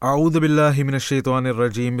A'udhu billahi minash shaitanir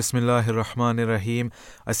rajeem. Bismillahir rahmanir rahim.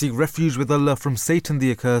 I seek refuge with Allah from Satan the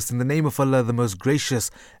accursed, in the name of Allah the most gracious,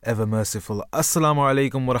 ever merciful. Assalamu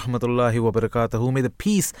alaikum wa rahmatullahi wa barakatuhu. May the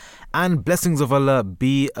peace and blessings of Allah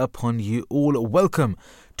be upon you all. Welcome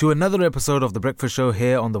to another episode of The Breakfast Show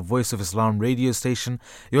here on the Voice of Islam radio station.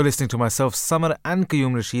 You're listening to myself, Sammar and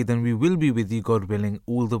Rashid, and we will be with you, God willing,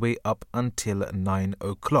 all the way up until 9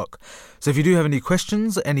 o'clock. So if you do have any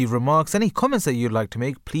questions, any remarks, any comments that you'd like to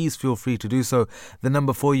make, please feel free to do so. The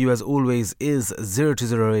number for you, as always, is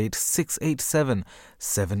 0208 687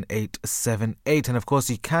 7878. And of course,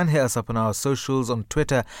 you can hit us up on our socials on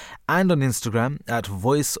Twitter and on Instagram at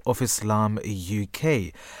Voice of Islam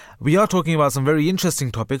UK. We are talking about some very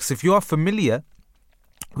interesting topics. If you are familiar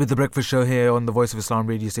with the breakfast show here on the Voice of Islam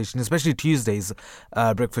radio station, especially Tuesday's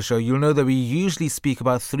breakfast show, you'll know that we usually speak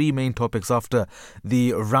about three main topics after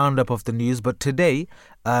the roundup of the news. But today,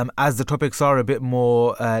 as the topics are a bit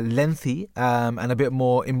more lengthy and a bit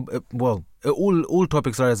more, all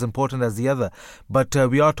topics are as important as the other, but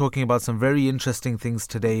we are talking about some very interesting things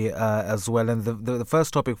today as well. And the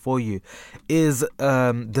first topic for you is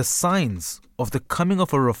the signs of the coming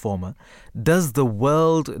of a reformer. Does the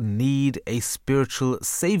world need a spiritual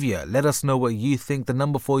saviour? Let us know what you think. The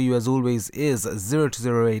number for you, as always, is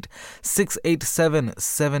 0208 687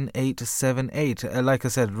 7878. Like I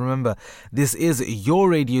said, remember, this is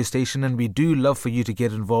your radio station and we do love for you to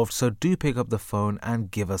get involved, so do pick up the phone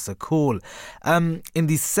and give us a call. In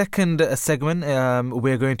the second segment,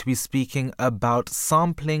 we're going to be speaking about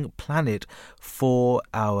sapling planet for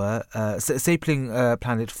our sapling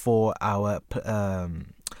planting for our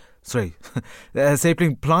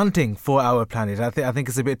planet. I think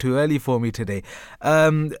it's a bit too early for me today.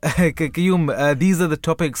 Qayyum, these are the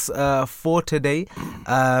topics for today,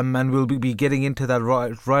 and we'll be getting into that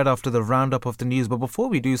right after the roundup of the news. But before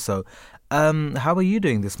we do so, how are you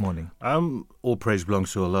doing this morning? All praise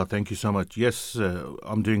belongs to Allah. Thank you so much. Yes,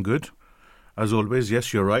 I'm doing good, as always.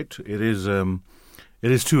 Yes, you're right. It is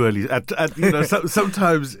too early.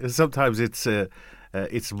 Sometimes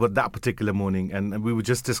it's that particular morning, and we were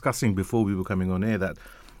just discussing before we were coming on air that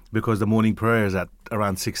because the morning prayer is at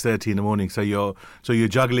around 6:30 in the morning, so you're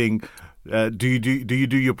juggling. Do you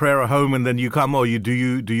do your prayer at home and then you come, or do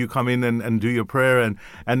you come in and do your prayer, and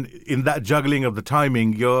in that juggling of the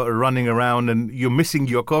timing, you're running around and you're missing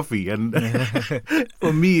your coffee. And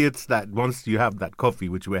for me, it's that once you have that coffee,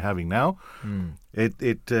 which we're having now,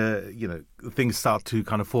 things start to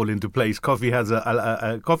kind of fall into place. Coffee is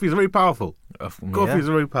very powerful. Coffee is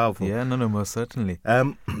very powerful. Yeah, no, most certainly.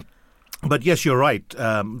 But yes, you're right.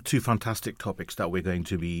 Two fantastic topics that we're going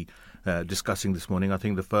to be discussing this morning. I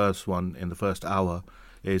think the first one in the first hour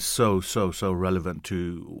is so relevant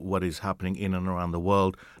to what is happening in and around the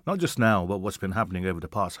world, not just now, but what's been happening over the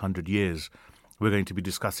past 100 years. We're going to be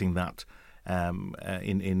discussing that.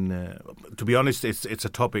 To be honest, it's a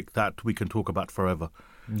topic that we can talk about forever,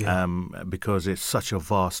 because it's such a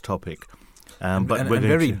vast topic. But we're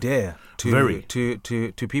very dear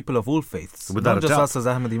to people of all faiths, without not just us as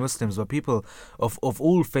Ahmadi Muslims, but people of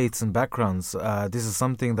all faiths and backgrounds. This is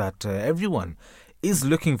something that everyone is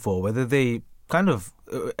looking for, whether they kind of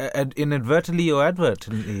inadvertently or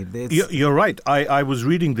advertently. You're right. I was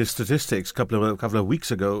reading the statistics a couple of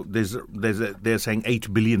weeks ago. They're saying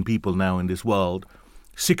 8 billion people now in this world.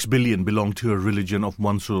 6 billion belong to a religion of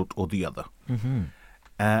one sort or the other. Mm-hmm.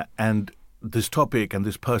 And this topic and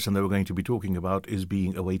this person that we're going to be talking about is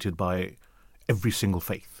being awaited by every single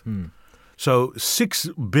faith. So 6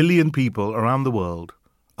 billion people around the world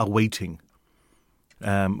are waiting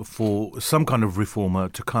for some kind of reformer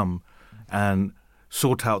to come and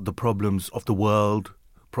sort out the problems of the world,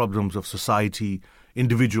 problems of society,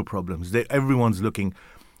 individual problems. Everyone's looking.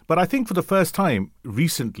 But I think for the first time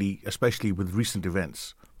recently, especially with recent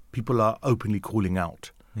events, people are openly calling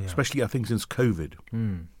out, especially I think since COVID.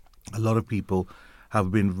 A lot of people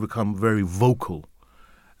have become very vocal.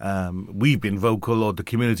 We've been vocal, or the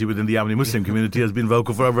community within the Ahmadi Muslim community has been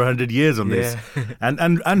vocal for over 100 years on this,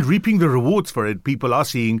 and reaping the rewards for it. People are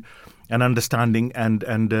seeing and understanding and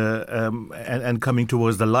coming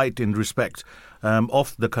towards the light in respect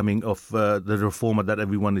of the coming of the reformer that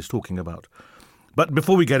everyone is talking about. But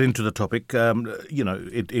before we get into the topic,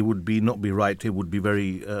 it would not be right. It would be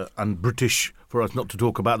very un-British for us not to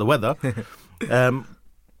talk about the weather.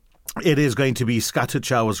 It is going to be scattered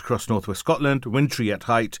showers across northwest Scotland, wintry at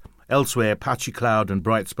height. Elsewhere, patchy cloud and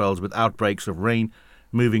bright spells with outbreaks of rain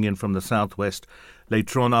moving in from the southwest.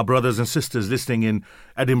 Later on, our brothers and sisters listening in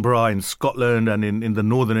Edinburgh, in Scotland, and in the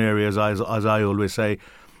northern areas, as I always say,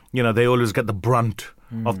 they always get the brunt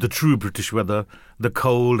of the true British weather, the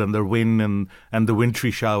cold and the wind and the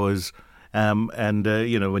wintry showers.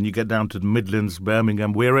 When you get down to the Midlands,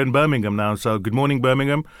 Birmingham, we're in Birmingham now. So good morning,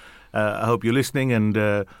 Birmingham. I hope you're listening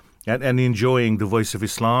and enjoying the voice of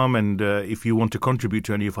Islam. And if you want to contribute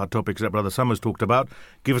to any of our topics that Brother Sammar's talked about,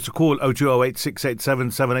 give us a call, 0208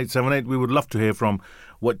 687 7878. We would love to hear from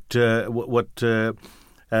what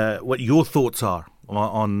your thoughts are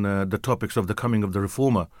on the topics of the coming of the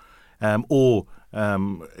Reformer. Or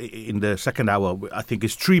in the second hour, I think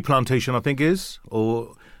it's tree plantation,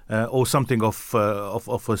 or something of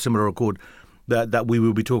a similar accord that we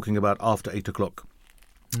will be talking about after 8 o'clock.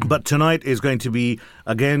 Mm. But tonight is going to be,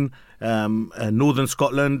 again, northern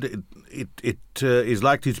Scotland. It is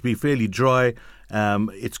likely to be fairly dry.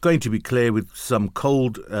 It's going to be clear with some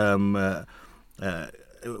cold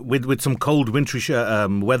with some cold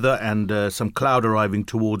winterish weather and some cloud arriving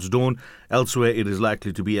towards dawn. Elsewhere, it is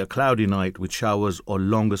likely to be a cloudy night with showers or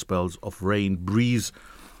longer spells of rain. Breeze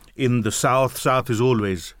in the south. South is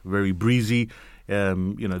always very breezy.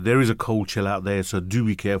 There is a cold chill out there, so do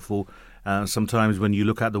be careful. Sometimes when you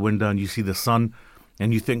look out the window and you see the sun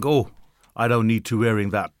and you think, oh, I don't need to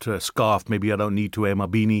wearing that scarf. Maybe I don't need to wear my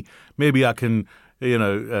beanie. Maybe I can,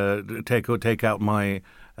 take out my...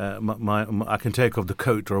 I can take off the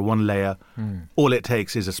coat or one layer. All it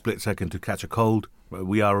takes is a split second to catch a cold.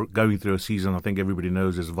 We are going through a season, I think everybody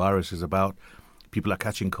knows this virus is about. People are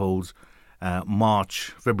catching colds.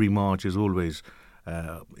 February, March is always,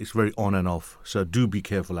 it's very on and off. So do be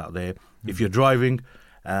careful out there. If you're driving,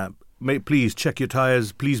 please check your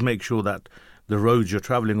tyres. Please make sure that the roads you're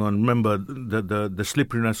travelling on, remember the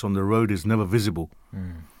slipperiness on the road is never visible.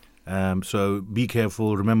 So be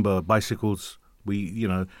careful. Remember, bicycles,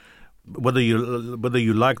 whether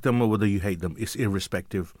you like them or whether you hate them, it's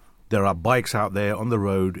irrespective. There are bikes out there on the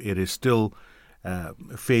road. It is still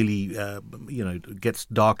fairly, it gets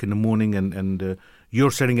dark in the morning and you're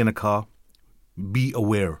sitting in a car. Be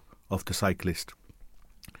aware of the cyclist.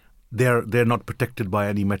 They're not protected by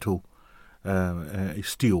any metal,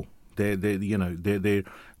 steel.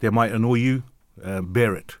 They might annoy you.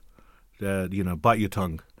 Bear it. Bite your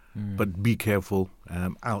tongue. But be careful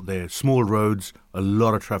out there. Small roads, a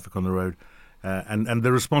lot of traffic on the road. And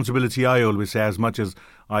the responsibility, I always say, as much as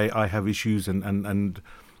I have issues and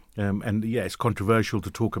it's controversial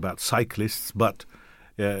to talk about cyclists, but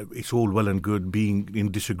it's all well and good being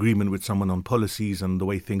in disagreement with someone on policies and the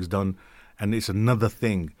way things done. And it's another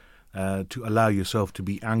thing to allow yourself to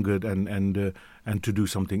be angered and to do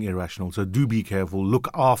something irrational. So do be careful. Look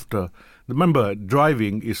after. Remember,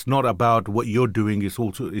 driving is not about what you're doing.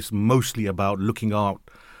 It's mostly about looking out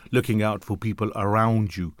for people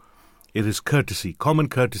around you. It is courtesy. Common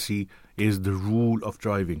courtesy is the rule of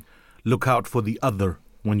driving. Look out for the other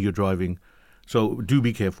when you're driving. So do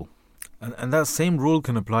be careful. And that same rule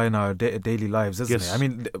can apply in our daily lives, isn't Yes. it? I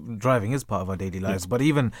mean, driving is part of our daily lives, but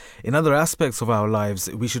even in other aspects of our lives,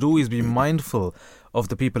 we should always be mindful of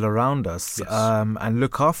the people around us, Yes. And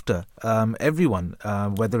look after everyone,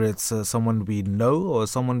 whether it's someone we know or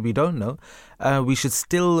someone we don't know. We should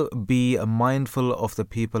still be mindful of the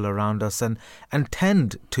people around us and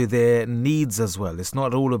tend to their needs as well. It's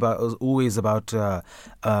not always about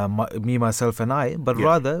me, myself and I, but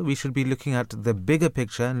rather we should be looking at the bigger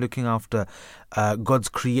picture and looking after God's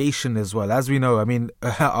creation as well. As we know, I mean,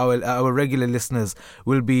 our regular listeners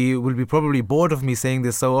will be probably bored of me saying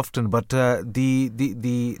this so often, but the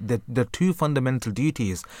two fundamental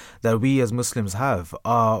duties that we as Muslims have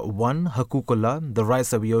are, one, Haququllah, the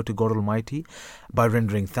rights that we owe to God Almighty by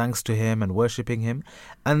rendering thanks to Him and worshipping Him,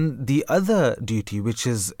 and the other duty, which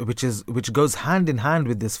goes hand in hand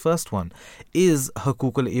with this first one, is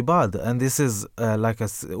Haququl Ibad, and this is like I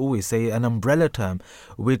always say, an umbrella term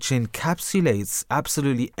which encapsulates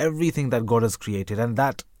absolutely everything that God has created, and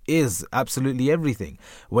that is absolutely everything,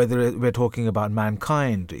 whether we're talking about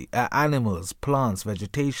mankind, animals, plants,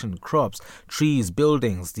 vegetation, crops, trees,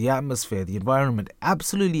 buildings, the atmosphere, the environment,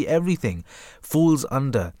 absolutely everything falls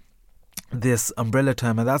under this umbrella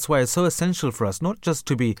term. And that's why it's so essential for us not just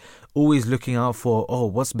to be always looking out for,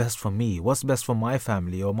 what's best for me, what's best for my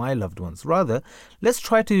family or my loved ones. Rather, let's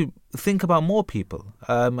try to think about more people.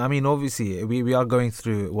 I mean, obviously, we are going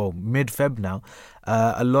through, mid-Feb now.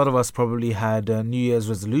 A lot of us probably had New Year's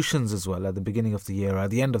resolutions as well at the beginning of the year or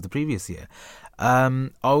at the end of the previous year.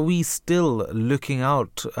 Are we still looking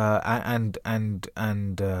out and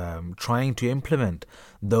trying to implement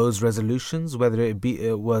those resolutions, whether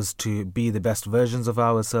it was to be the best versions of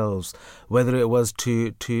ourselves, whether it was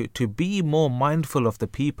to be more mindful of the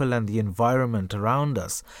people and the environment around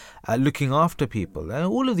us, looking after people, and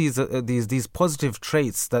all of these positive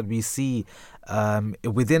traits that we see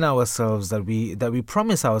within ourselves, that we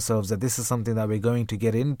promise ourselves that this is something that we're going to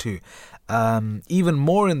get into even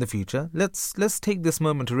more in the future. Let's take this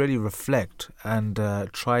moment to really reflect and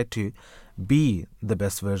try to be the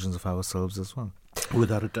best versions of ourselves as well.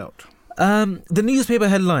 Without a doubt. The newspaper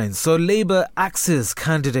headlines. So Labour axes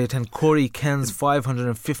candidate and Corey Ken's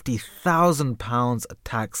 £550,000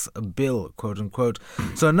 tax bill, quote unquote.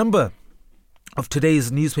 So a number of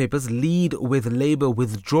today's newspapers lead with Labour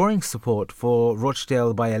withdrawing support for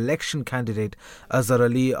Rochdale by-election candidate Azhar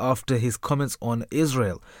Ali after his comments on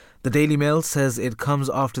Israel. The Daily Mail says it comes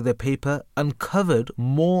after the paper uncovered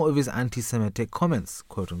more of his anti-Semitic comments,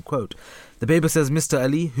 quote unquote. The paper says Mr.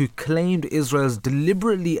 Ali, who claimed Israel's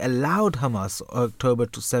deliberately allowed Hamas October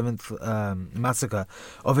 7th massacre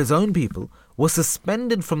of its own people, was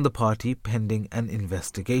suspended from the party pending an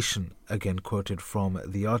investigation, again quoted from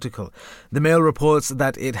the article. The Mail reports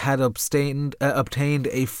that it had obtained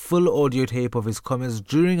a full audio tape of his comments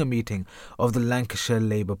during a meeting of the Lancashire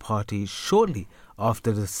Labour Party shortly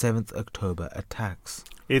after the 7th October attacks.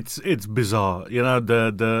 It's bizarre. You know,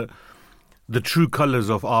 the true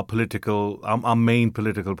colours of our main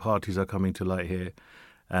political parties are coming to light here.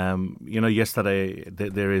 Yesterday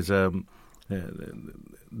there is a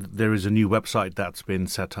new website that's been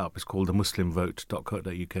set up. It's called the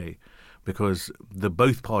muslimvote.co.uk, because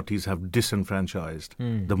both parties have disenfranchised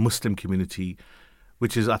the Muslim community,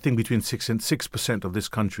 which is, I think, between 6% of this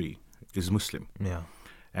country is Muslim. Yeah.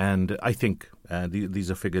 And I think these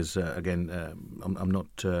are figures, again, I'm not,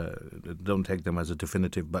 don't take them as a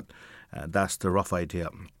definitive, but that's the rough idea.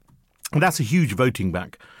 And that's a huge voting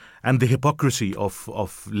bank. And the hypocrisy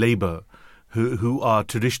of Labour, who are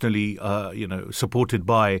traditionally, supported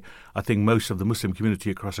by, I think, most of the Muslim community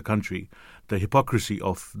across the country, the hypocrisy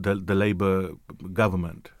of the Labour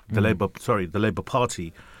government, the Labour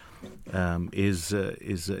Party, is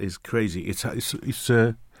crazy. It's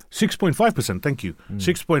 6.5%. Thank you.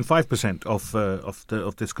 6.5% of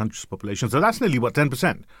this country's population. So that's nearly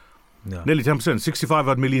 10%. Yeah. Nearly 10%. 65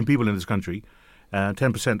 odd million people in this country.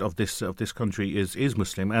 10% of this country is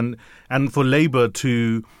Muslim, and for Labour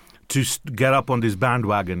to get up on this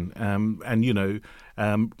bandwagon,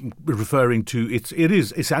 referring to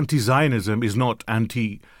it's anti-Zionism is not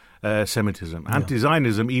anti-Semitism. Yeah.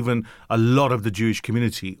 Anti-Zionism, even a lot of the Jewish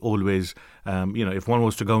community always, if one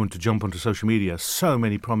was to go and to jump onto social media, so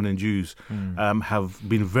many prominent Jews have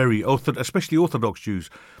been very, especially Orthodox Jews,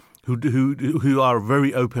 who are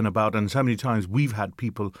very open about, and so many times we've had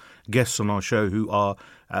guests on our show who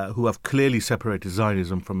have clearly separated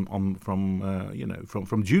Zionism from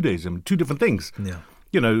Judaism. Two different things. Yeah.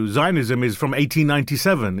 Zionism is from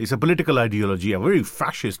 1897. It's a political ideology, a very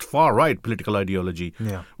fascist, far-right political ideology.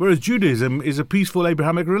 Yeah. Whereas Judaism is a peaceful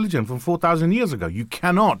Abrahamic religion from 4,000 years ago. You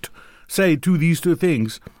cannot say these two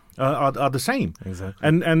things are the same.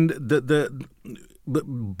 Exactly. And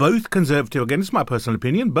both Conservative, again, it's my personal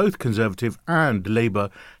opinion, both Conservative and Labour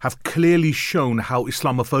have clearly shown how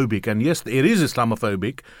Islamophobic, and yes, it is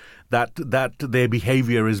Islamophobic, that their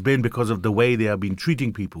behaviour has been because of the way they have been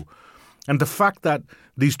treating people. And the fact that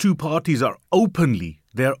these two parties are openly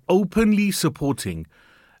supporting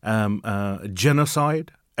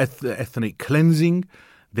genocide, ethnic cleansing.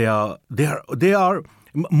 They are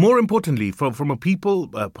more importantly, from a people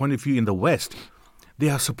point of view in the West, they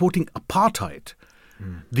are supporting apartheid.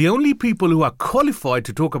 The only people who are qualified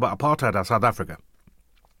to talk about apartheid are South Africa.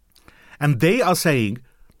 And they are saying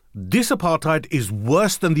this apartheid is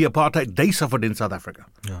worse than the apartheid they suffered in South Africa.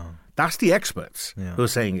 Yeah. That's the experts who are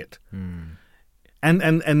saying it.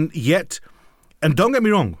 And yet, and don't get me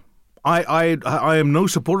wrong, I am no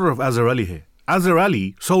supporter of Azhar Ali here. Azhar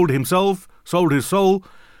Ali sold his soul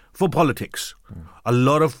for politics. A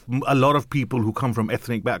lot of people who come from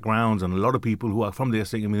ethnic backgrounds and a lot of people who are from the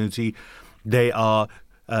ethnic community, they are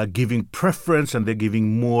giving preference and they're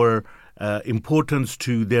giving more importance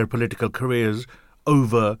to their political careers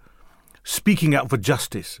over speaking out for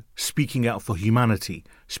justice, speaking out for humanity,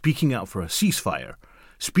 speaking out for a ceasefire,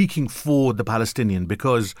 speaking for the Palestinian,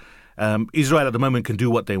 because Israel at the moment can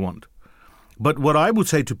do what they want. But what I would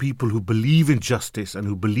say to people who believe in justice and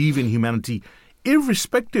who believe in humanity,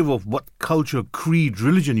 irrespective of what culture, creed,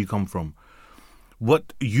 religion you come from,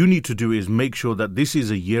 what you need to do is make sure that this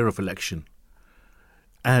is a year of election.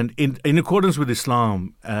 And in accordance with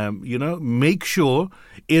Islam, make sure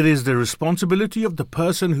it is the responsibility of the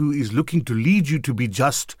person who is looking to lead you to be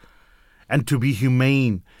just and to be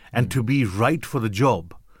humane and to be right for the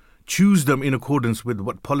job. Choose them in accordance with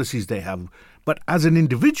what policies they have. But as an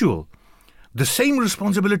individual, the same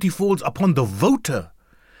responsibility falls upon the voter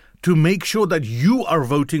to make sure that you are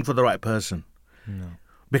voting for the right person. No.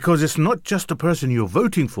 Because it's not just the person you're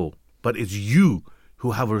voting for, but it's you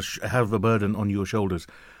who have a burden on your shoulders.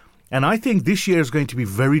 And I think this year is going to be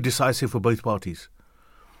very decisive for both parties.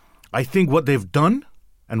 I think what they've done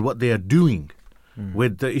and what they are doing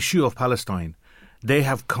with the issue of Palestine, they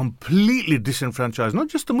have completely disenfranchised not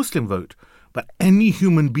just the Muslim vote, but any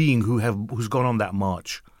human being who's gone on that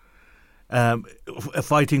march,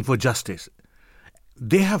 fighting for justice.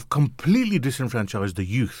 They have completely disenfranchised the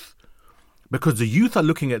youth, because the youth are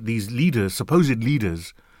looking at these leaders, supposed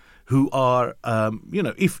leaders, who are,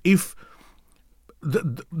 if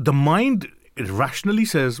the mind rationally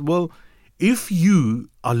says, well, if you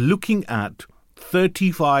are looking at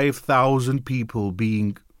 35,000 people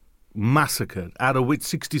being massacred, out of which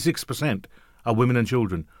 66% are women and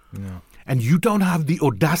children, and you don't have the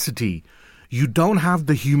audacity, you don't have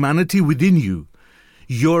the humanity within you,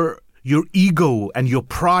 your ego and your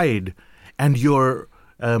pride and your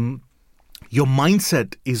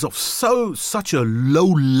mindset is of such a low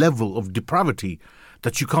level of depravity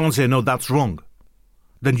that you can't say, no, that's wrong.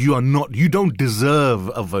 Then you don't deserve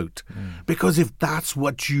a vote. Because if that's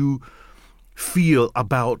what you feel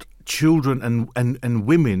about children and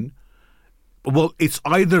women, well, it's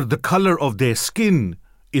either the color of their skin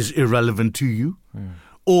is irrelevant to you,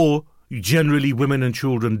 or generally women and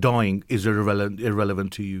children dying is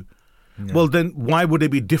irrelevant to you. Yeah. Well, then why would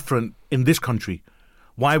it be different in this country?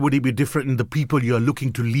 Why would it be different in the people you are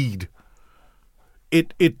looking to lead?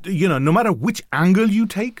 No matter which angle you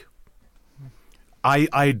take,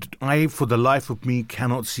 I for the life of me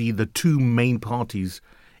cannot see the two main parties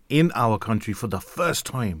in our country for the first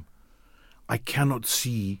time. I cannot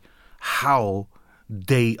see how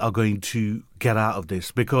they are going to get out of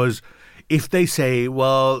this, because if they say,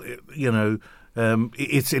 well,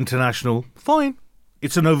 it's international, fine,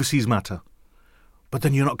 it's an overseas matter, but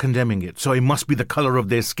then you're not condemning it. So it must be the color of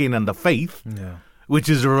their skin and the faith, which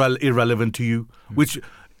is irrelevant to you, which,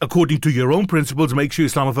 according to your own principles, makes you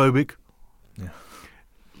Islamophobic.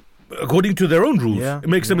 According to their own rules, it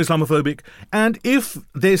makes them Islamophobic. And if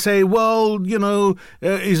they say, well,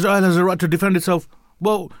 Israel has a right to defend itself,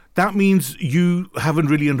 well, that means you haven't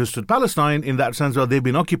really understood Palestine in that sense. Well, they've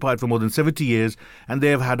been occupied for more than 70 years, and they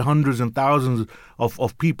have had hundreds and thousands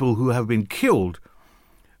of people who have been killed.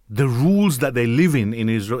 The rules that they live in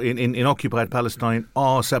Israel, in occupied Palestine,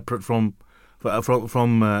 are separate from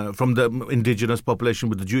the indigenous population,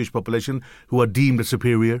 with the Jewish population, who are deemed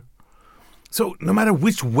superior. So no matter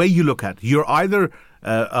which way you look at, you're either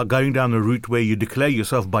going down a route where you declare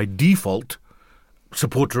yourself by default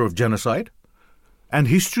supporter of genocide, and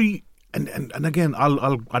history, and again,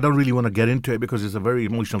 I don't really want to get into it because it's a very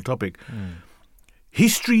emotional topic.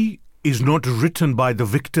 History is not written by the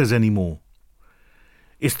victors anymore.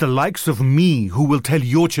 It's the likes of me who will tell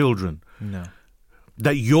your children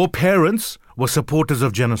that your parents were supporters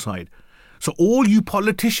of genocide. So all you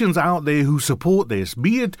politicians out there who support this,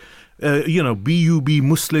 be it, be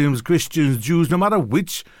Muslims, Christians, Jews, no matter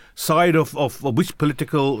which side of which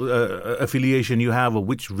political affiliation you have or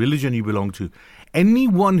which religion you belong to,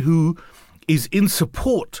 anyone who is in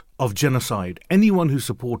support of genocide, anyone who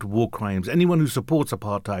supports war crimes, anyone who supports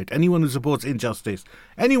apartheid, anyone who supports injustice,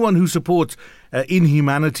 anyone who supports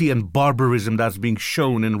inhumanity and barbarism that's being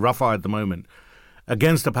shown in Rafah at the moment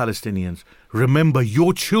against the Palestinians, remember,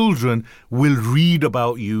 your children will read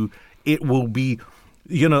about you. It will be,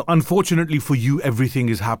 unfortunately for you, everything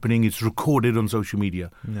is happening. It's recorded on social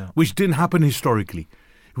media, which didn't happen historically.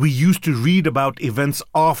 We used to read about events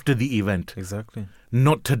after the event. Exactly.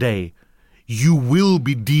 Not today. You will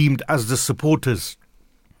be deemed as the supporters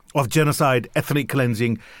of genocide, ethnic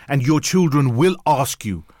cleansing, and your children will ask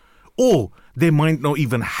you, or they might not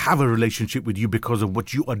even have a relationship with you because of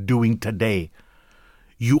what you are doing today.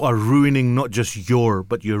 You are ruining not just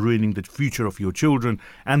but you're ruining the future of your children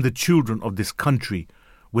and the children of this country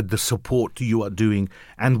with the support you are doing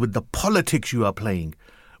and with the politics you are playing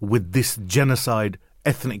with this genocide,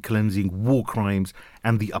 ethnic cleansing, war crimes,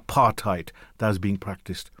 and the apartheid that is being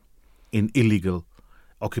practiced in illegal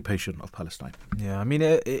occupation of Palestine. Yeah, I mean,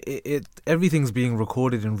 everything's being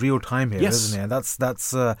recorded in real time here, isn't it? And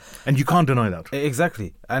that's and you can't deny that.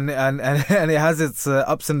 Exactly, and it has its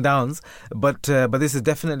ups and downs, but this is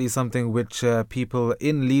definitely something which people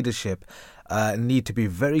in leadership need to be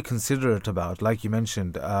very considerate about. Like you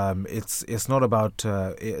mentioned, it's not about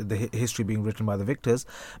the history being written by the victors,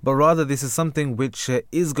 but rather this is something which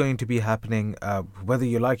is going to be happening whether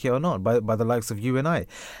you like it or not by the likes of you and I.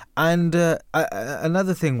 And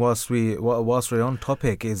another thing whilst we're on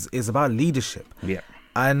topic is about leadership. Yeah.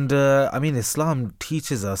 And Islam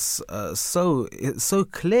teaches us so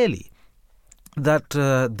clearly that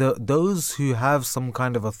those who have some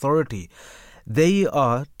kind of authority, they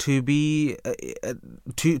are to be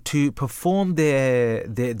to perform their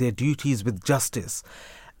duties with justice.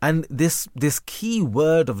 And this key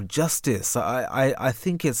word of justice, I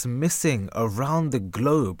think it's missing around the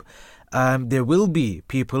globe. There will be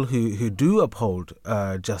people who do uphold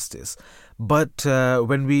justice, but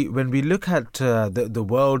when we look at the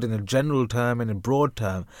world in a general term and a broad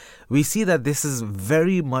term, we see that this is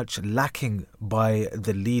very much lacking by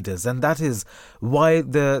the leaders, and that is why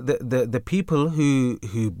the people who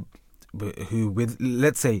with,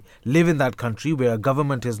 let's say, live in that country where a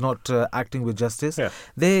government is not acting with justice,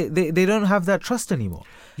 they don't have that trust anymore.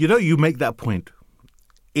 You make that point.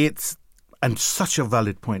 And such a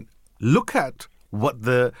valid point. Look at what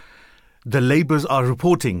the Labours are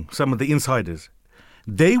reporting, some of the insiders.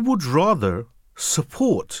 They would rather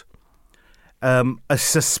support a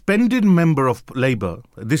suspended member of Labour,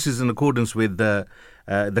 this is in accordance with The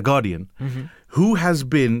Guardian, who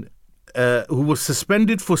was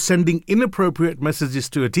suspended for sending inappropriate messages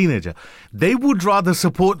to a teenager. They would rather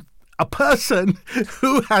support a person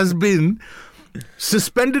who has been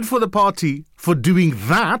suspended for the party for doing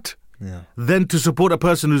that than to support a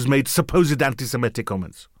person who's made supposed anti-Semitic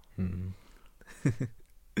comments.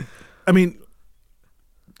 I mean,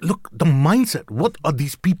 look, the mindset. What are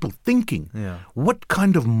these people thinking? Yeah. What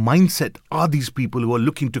kind of mindset are these people who are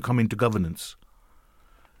looking to come into governance?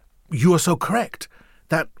 You are so correct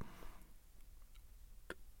that,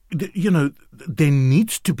 there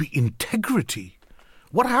needs to be integrity.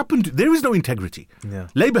 What happened? There is no integrity. Yeah.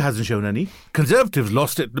 Labour hasn't shown any. Conservatives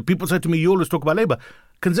lost it. The people said to me, you always talk about Labour.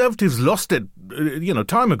 Conservatives lost it,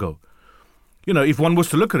 time ago. If one was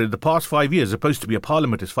to look at it, the past 5 years, supposed to be a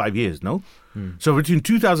parliament is 5 years, no? So between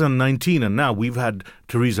 2019 and now, we've had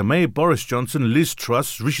Theresa May, Boris Johnson, Liz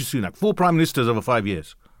Truss, Rishi Sunak, 4 prime ministers over 5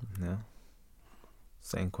 years. Yeah.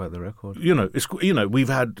 Saying quite the record. We've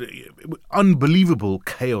had unbelievable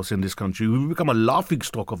chaos in this country. We've become a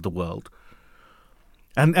laughingstock of the world.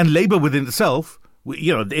 And Labour within itself,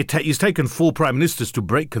 it's taken 4 prime ministers to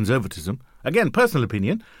break conservatism. Again, personal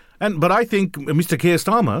opinion. But I think Mr. Keir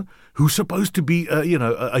Starmer, who's supposed to be, a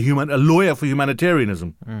lawyer for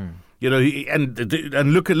humanitarianism,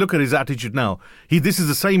 and look at his attitude now. This is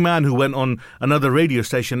the same man who went on another radio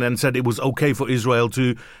station and said it was okay for Israel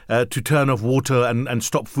to turn off water and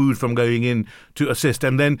stop food from going in to assist.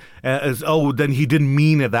 And then, then he didn't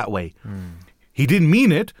mean it that way. He didn't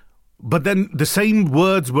mean it. But then the same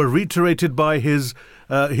words were reiterated by his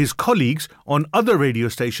colleagues on other radio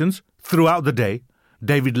stations throughout the day.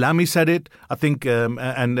 David Lammy said it, I think,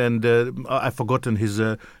 and I've forgotten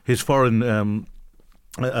his foreign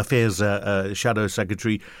affairs shadow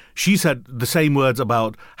secretary. She said the same words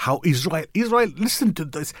about how Israel, listen to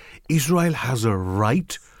this, Israel has a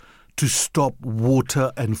right to stop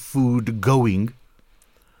water and food going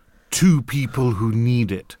to people who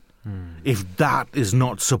need it. If that is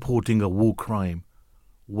not supporting a war crime,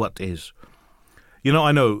 what is?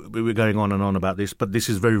 I know we're going on and on about this, but this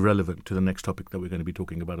is very relevant to the next topic that we're going to be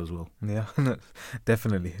talking about as well. Yeah,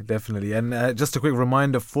 definitely. And just a quick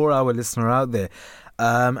reminder for our listener out there,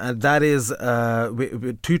 and that is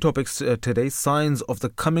 2 topics today: signs of the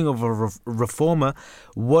coming of a reformer.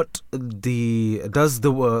 Does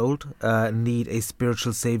the world need a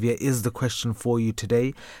spiritual saviour? Is the question for you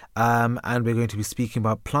today, and we're going to be speaking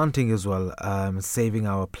about planting as well, saving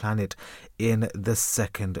our planet in the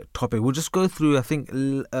second topic. We'll just go through, I think,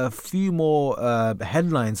 a few more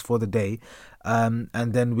headlines for the day. And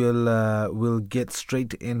then we'll get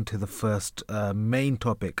straight into the first main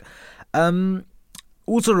topic.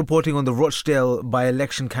 Also reporting on the Rochdale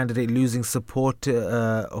by-election candidate losing support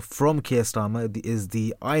from Keir Starmer is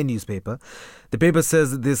the I newspaper. The paper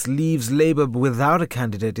says that this leaves Labour without a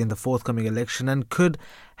candidate in the forthcoming election and could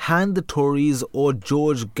hand the Tories or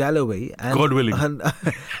George Galloway God willing. an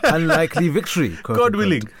unlikely victory. God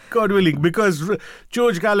willing, because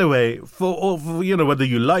George Galloway, for whether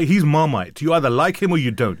you like, he's Marmite. You either like him or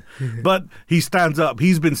you don't. But he stands up.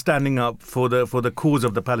 He's been standing up for the cause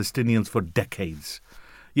of the Palestinians for decades.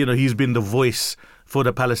 He's been the voice for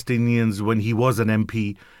the Palestinians when he was an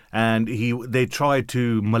MP, and they tried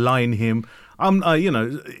to malign him. I'm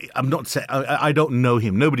not saying I don't know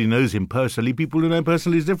him. Nobody knows him personally. People who know him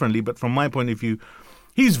personally is differently. But from my point of view,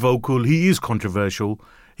 He's vocal, he is controversial.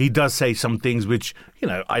 He does say some things which,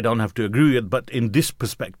 I don't have to agree with, but in this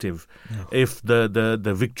perspective, if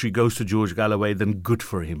the victory goes to George Galloway, then good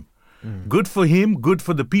for him. Good for him, good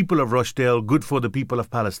for the people of Rochdale, good for the people of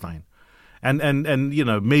Palestine. And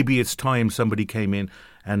maybe it's time somebody came in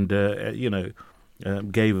and,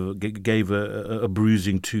 gave a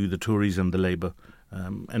bruising to the Tories and the Labour.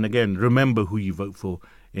 And again, remember who you vote for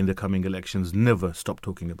in the coming elections. Never stop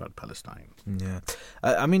talking about Palestine. Yeah.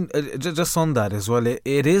 I mean, just on that as well,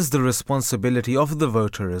 it is the responsibility of the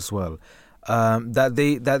voter as well,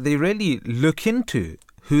 that they really look into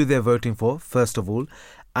who they're voting for, first of all,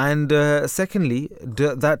 and secondly,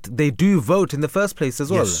 that they do vote in the first place as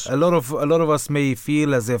well. Yes. A lot of us may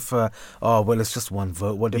feel as if, it's just one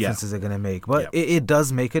vote. What difference is it going to make? But it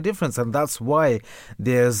does make a difference, and that's why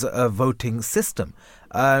there's a voting system.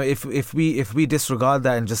 If we disregard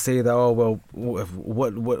that and just say that,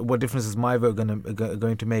 what difference is my vote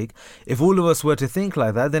going to make? If all of us were to think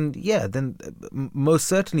like that, then most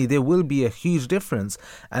certainly there will be a huge difference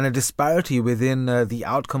and a disparity within the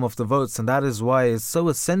outcome of the votes, and that is why it's so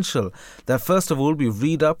essential that first of all we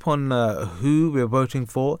read up on who we're voting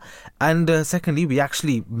for, and secondly we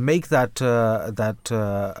actually make that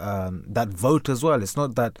vote as well. It's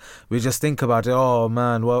not that we just think about it. Oh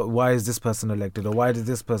man, why is this person elected, or why did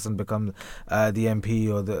this person become the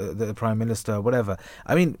MP or the Prime Minister or whatever.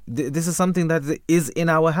 I mean, this is something that is in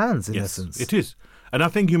our hands, in essence. It is. And I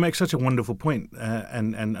think you make such a wonderful point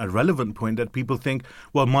and a relevant point that people think,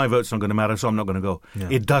 well, my vote's not going to matter, so I'm not going to go. Yeah.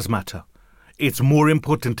 It does matter. It's more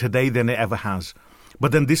important today than it ever has.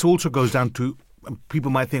 But then this also goes down to, people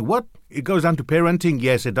might think, what? It goes down to parenting?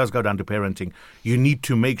 Yes, it does go down to parenting. You need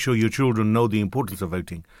to make sure your children know the importance of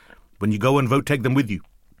voting. When you go and vote, take them with you.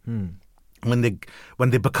 When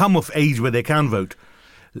they become of age where they can vote,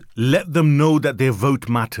 let them know that their vote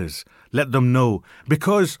matters. Let them know.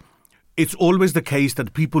 Because it's always the case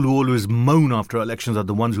that people who always moan after elections are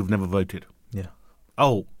the ones who've never voted. Yeah.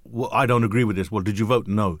 Oh, well, I don't agree with this. Well, did you vote?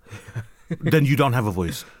 No. Then you don't have a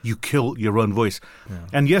voice. You kill your own voice. Yeah.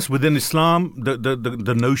 And yes, within Islam,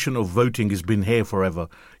 the notion of voting has been here forever.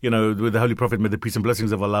 With the Holy Prophet, may the peace and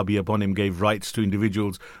blessings of Allah be upon him, gave rights to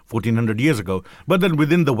individuals 1400 years ago. But then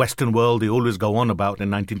within the Western world, they always go on about, in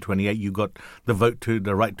 1928, you got the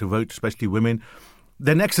right to vote, especially women.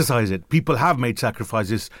 Then exercise it. People have made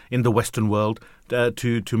sacrifices in the Western world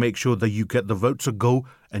to make sure that you get the vote. So go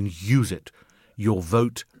and use it. Your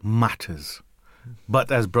vote matters.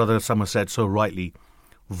 But as Brother Sammar said so rightly,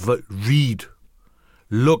 read,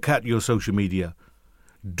 look at your social media.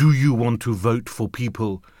 Do you want to vote for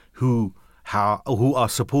people who are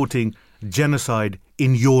supporting genocide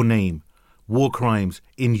in your name, war crimes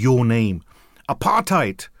in your name,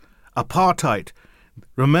 apartheid?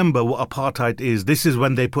 Remember what apartheid is. This is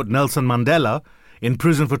when they put Nelson Mandela in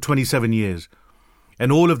prison for 27 years.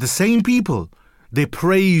 And all of the same people, they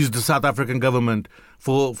praised the South African government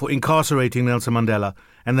for incarcerating Nelson Mandela.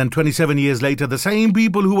 And then 27 years later, the same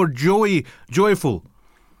people who were joyful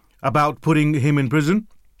about putting him in prison,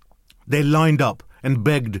 they lined up and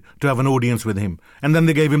begged to have an audience with him. And then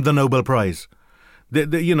they gave him the Nobel Prize.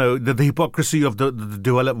 The hypocrisy of the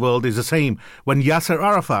developed world is the same. When Yasser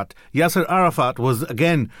Arafat was,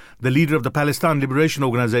 again, the leader of the Palestine Liberation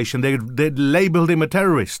Organization, they labeled him a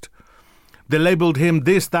terrorist. They labeled him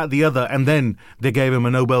this, that, the other, and then they gave him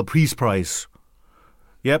a Nobel Peace Prize.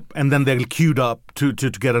 Yep, and then they queued up to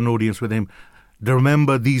get an audience with him.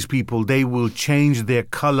 Remember, these people, they will change their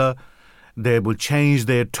color, they will change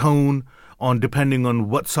their tone depending on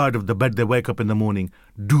what side of the bed they wake up in the morning.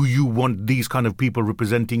 Do you want these kind of people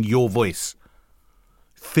representing your voice?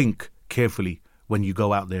 Think carefully when you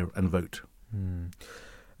go out there and vote.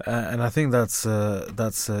 And I think that's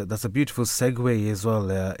a beautiful segue as well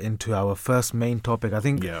into our first main topic. I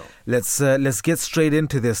think let's get straight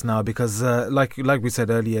into this now, because like we said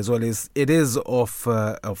earlier as well, it is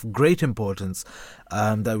of great importance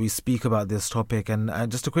that we speak about this topic. And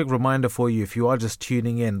just a quick reminder for you, if you are just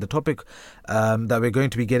tuning in, the topic that we're going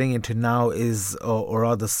to be getting into now is or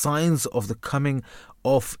are the signs of the coming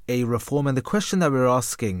of a reform. And the question that we're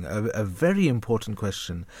asking, a very important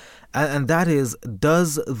question, and that is,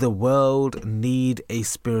 does the world need a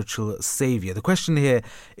spiritual saviour? The question here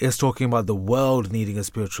is talking about the world needing a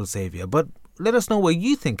spiritual saviour. But let us know what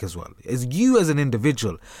you think as well. As you as an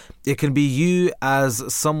individual, it can be you as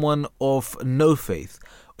someone of no faith.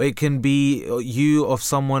 It can be you of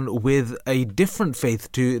someone with a different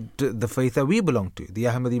faith to the faith that we belong to, the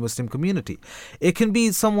Ahmadi Muslim community. It can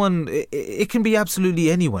be someone, it can be absolutely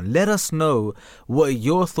anyone. Let us know what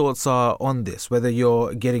your thoughts are on this, whether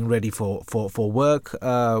you're getting ready for work,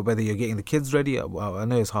 whether you're getting the kids ready. Well, I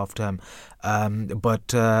know it's half term.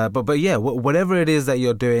 But yeah, whatever it is that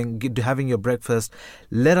you're doing, having your breakfast,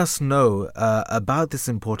 let us know about this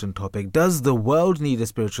important topic. Does the world need a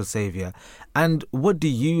spiritual savior? And what do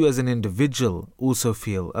you as an individual also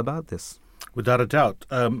feel about this? Without a doubt.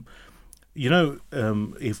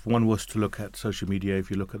 If one was to look at social media, if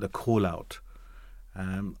you look at the call out,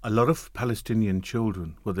 a lot of Palestinian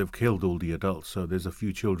children, well, they've killed all the adults, so there's a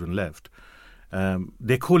few children left.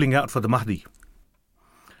 They're calling out for the Mahdi.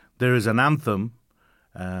 There is an anthem,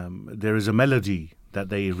 there is a melody that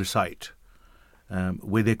they recite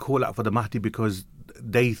where they call out for the Mahdi because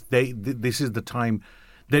this is the time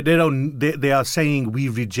they are saying we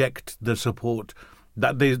reject the support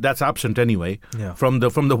that's absent anyway from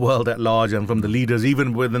the world at large and from the leaders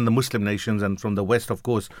even within the Muslim nations and from the West. Of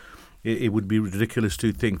course, it would be ridiculous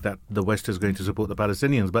to think that the West is going to support the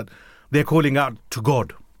Palestinians, but they're calling out to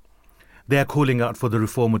God. They're calling out for the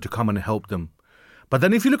reformer to come and help them. But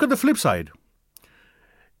then if you look at the flip side,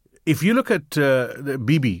 if you look at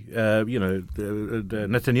Bibi,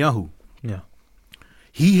 Netanyahu,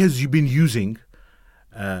 he has been using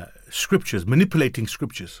scriptures, manipulating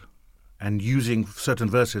scriptures and using certain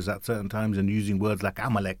verses at certain times and using words like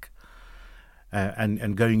Amalek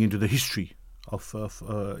and going into the history of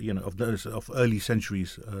early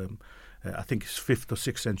centuries. I think it's 5th or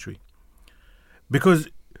 6th century. Because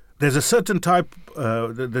there's a certain time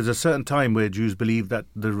where Jews believe that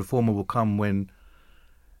the reformer will come when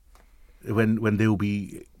there will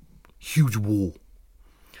be huge war.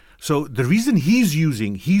 So the reason he's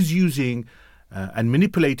using and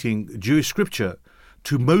manipulating Jewish scripture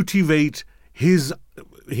to motivate his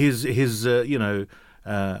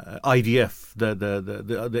IDF,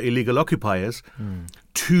 the illegal occupiers,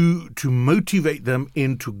 to motivate them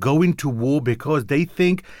to go into war because they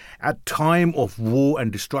think at time of war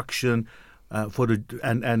and destruction at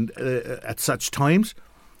such times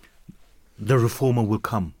the reformer will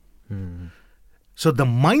come. So the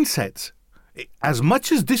mindsets, as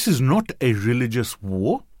much as this is not a religious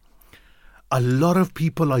war, a lot of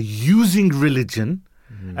people are using religion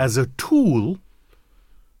as a tool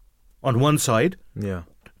on one side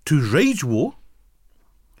to wage war,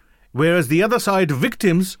 whereas the other side,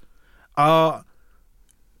 victims, are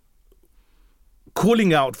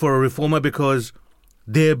calling out for a reformer because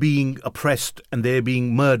they're being oppressed and they're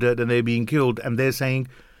being murdered and they're being killed, and they're saying,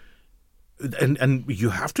 and you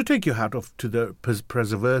have to take your hat off to the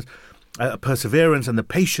perseverance and the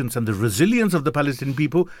patience and the resilience of the Palestinian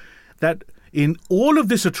people, that in all of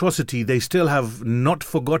this atrocity, they still have not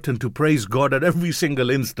forgotten to praise God at every single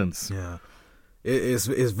instance. Yeah. It's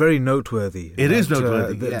very noteworthy. It is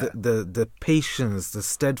noteworthy. The patience, the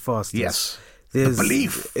steadfastness. Yes. The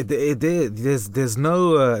belief. There's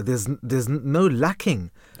no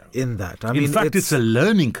lacking in that. In fact, it's a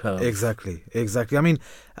learning curve. Exactly. I mean,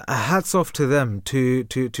 hats off to them to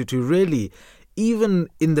really, even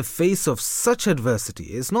in the face of such adversity,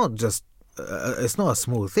 it's not just. It's not a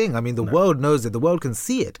small thing. I mean, the world knows it. The world can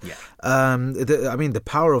see it. Yeah. The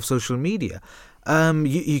power of social media.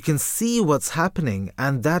 You can see what's happening,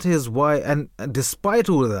 and that is why, and despite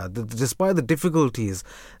all of that, despite the difficulties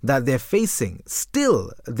that they're facing,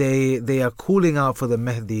 still they are calling out for the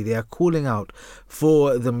Mahdi, they are calling out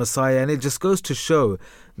for the Messiah, and it just goes to show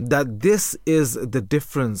that this is the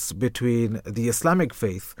difference between the Islamic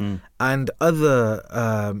faith and other,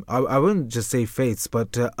 I won't just say faiths,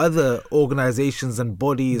 but other organizations and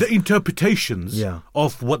bodies. The interpretations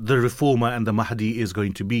of what the Reformer and the Mahdi is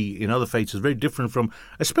going to be in other faiths is very different from,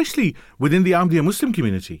 especially within the Ahmadiyya Muslim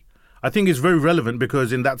community. I think it's very relevant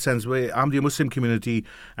because in that sense, where Ahmadiyya Muslim community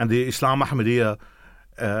and the Islam Ahmadiyya,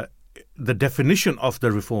 the definition of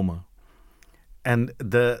the Reformer and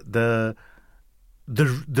the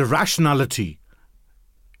rationality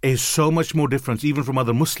is so much more different, even from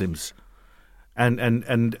other Muslims and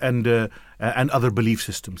other belief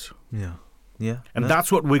systems. And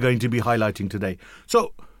that's what we're going to be highlighting today.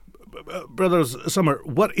 So, brothers, Sammar,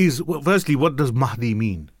 firstly, what does Mahdi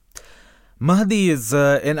mean? Mahdi is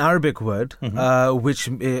an Arabic word which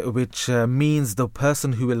means the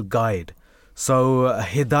person who will guide. So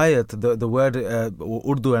hidayat, the word,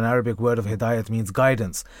 Urdu, an Arabic word of hidayat, means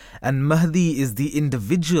guidance. And Mahdi is the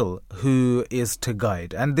individual who is to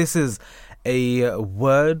guide. And this is a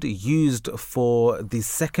word used for the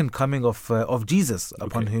second coming of Jesus,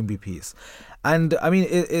 upon whom be peace. And I mean,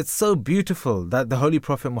 it's so beautiful that the Holy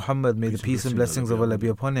Prophet Muhammad, may the peace and blessings of Allah be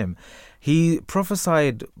upon him, he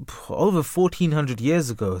prophesied over 1400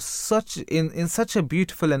 years ago, in such a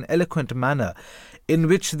beautiful and eloquent manner, in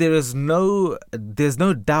which there's no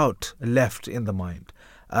doubt left in the mind.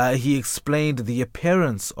 He explained the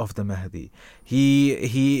appearance of the Mahdi.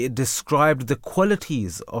 He described the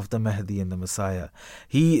qualities of the Mahdi and the Messiah.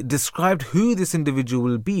 He described who this individual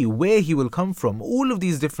will be, where he will come from, all of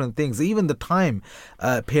these different things, even the time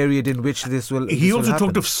period in which this will happen. He also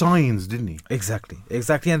talked of signs, didn't he? Exactly.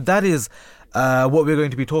 And that is what we're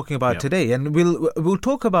going to be talking about today. And we'll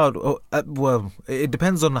talk about, well, it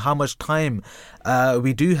depends on how much time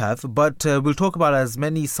we do have, but we'll talk about as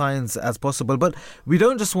many signs as possible. But we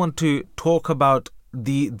don't just want to talk about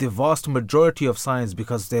the vast majority of signs,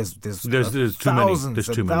 because there's thousands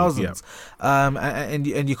and thousands,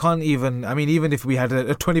 and you can't even, I mean, even if we had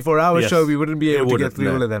a 24-hour show, we wouldn't be able to get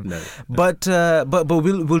through all of them. But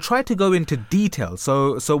we'll try to go into detail.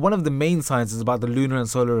 So one of the main signs is about the lunar and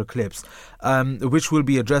solar eclipse, which we'll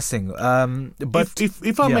be addressing. But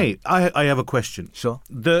if I may, I have a question. Sure.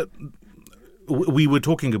 We were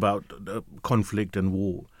talking about conflict and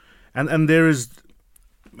war, and there is,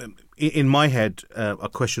 in my head, a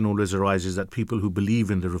question always arises that people who believe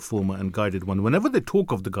in the Reformer and Guided One, whenever they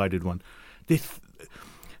talk of the Guided One,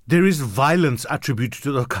 there is violence attributed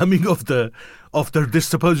to the coming of this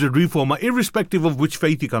supposed Reformer, irrespective of which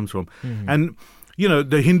faith he comes from. Mm-hmm. And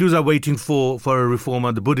the Hindus are waiting for a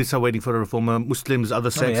Reformer, the Buddhists are waiting for a Reformer, Muslims, other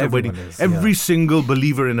sects are waiting. Every single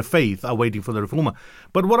believer in a faith are waiting for the Reformer.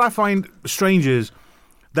 But what I find strange is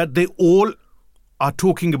that they all are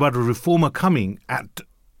talking about a Reformer coming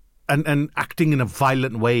and acting in a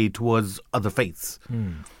violent way towards other faiths.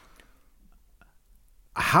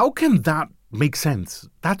 How can that make sense?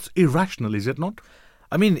 That's irrational, is it not?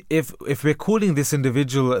 I mean, if we're calling this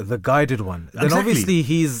individual the Guided One, then obviously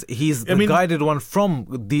he's the Guided One from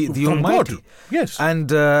the Almighty. God. Yes. And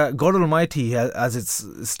God Almighty, as it's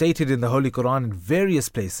stated in the Holy Quran in various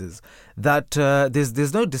places, that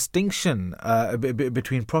there's no distinction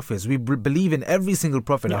between prophets. We believe in every single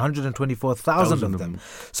prophet, 124,000 of them.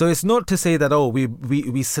 So it's not to say that,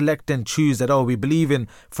 we select and choose that, we believe in,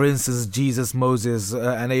 for instance, Jesus, Moses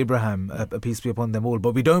and Abraham, peace be upon them all,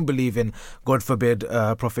 but we don't believe in, God forbid,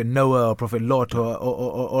 Prophet Noah or Prophet Lot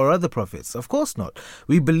or other prophets. Of course not.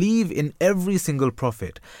 We believe in every single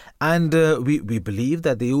prophet, and we believe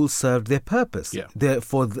that they all served their purpose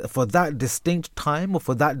for that distinct time or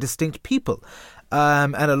for that distinct people.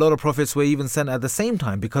 And a lot of prophets were even sent at the same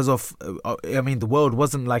time because of, the world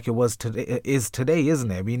wasn't like it was today, isn't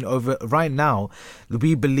it? I mean, right now,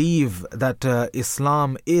 we believe that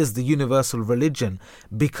Islam is the universal religion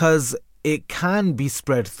because it can be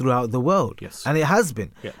spread throughout the world. Yes. And it has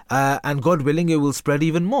been. Yeah. And God willing, it will spread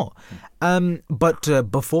even more.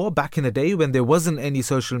 But before, back in the day, when there wasn't any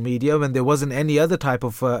social media, when there wasn't any other type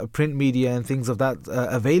of print media and things of that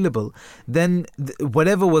available, then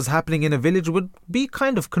whatever was happening in a village would be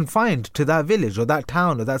kind of confined to that village or that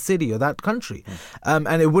town or that city or that country.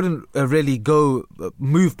 And it wouldn't really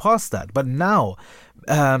move past that. But now,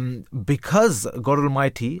 because God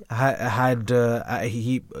Almighty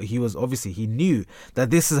he was obviously, he knew that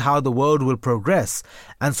this is how the world will progress,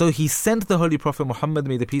 and so he sent the Holy Prophet Muhammad,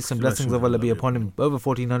 may the peace and blessings of Allah be upon him, over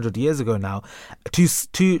 1400 years ago now, to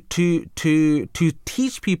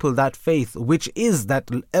teach people that faith, which is that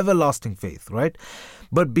everlasting faith, right?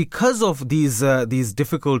 But because of these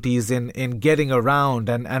difficulties in getting around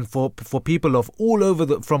and for people of all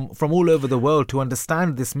over from all over the world to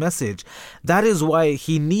understand this message, that is why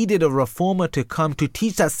he needed a reformer to come to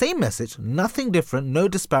teach that same message, nothing different, no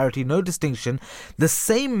disparity, no distinction, the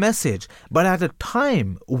same message, but at a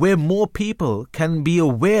time where more people can be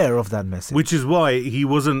aware of that message. Which is why he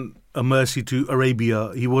wasn't a mercy to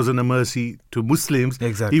Arabia, he wasn't a mercy to Muslims,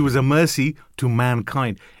 exactly. He was a mercy to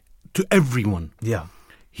mankind, to everyone. Yeah.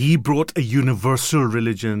 He brought a universal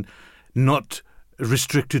religion, not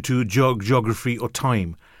restricted to geography or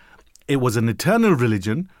time. It was an eternal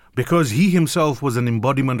religion because he himself was an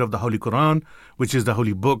embodiment of the Holy Quran, which is the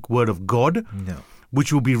holy book, word of God,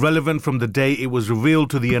 which will be relevant from the day it was revealed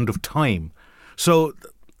to the end of time. So,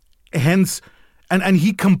 hence, and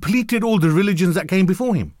he completed all the religions that came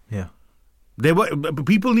before him. Yeah.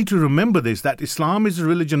 People need to remember this, that Islam is a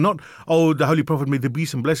religion, not, the Holy Prophet, may the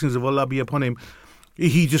peace and blessings of Allah be upon him,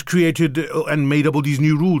 he just created and made up all these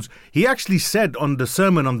new rules. He actually said on the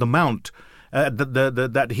Sermon on the Mount,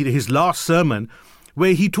 his last sermon,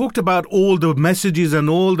 where he talked about all the messages and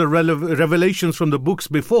all the revelations from the books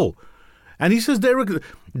before. And he says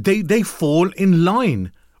they fall in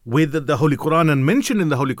line with the Holy Quran and mentioned in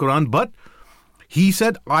the Holy Quran, but He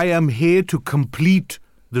said, I am here to complete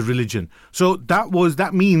the religion. So that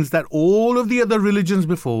means that all of the other religions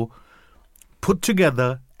before put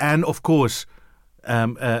together and, of course,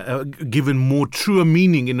 given more truer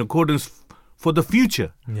meaning in accordance for the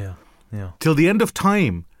future. Yeah. Till the end of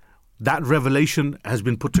time, that revelation has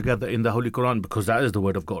been put together in the Holy Quran, because that is the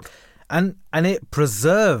word of God. And it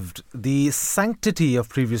preserved the sanctity of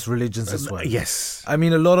previous religions as well. Yes. I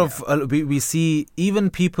mean, a lot of we see even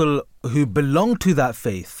people who belong to that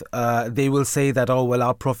faith, they will say that, oh, well,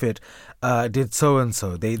 our prophet did so and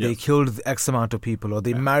so. They killed X amount of people, or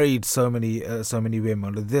they married so many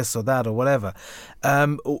women, or this or that or whatever,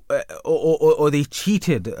 or they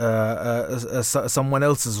cheated someone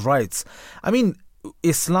else's rights. I mean,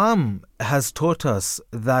 Islam has taught us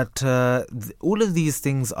that all of these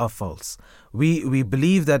things are false. We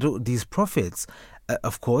believe that these prophets,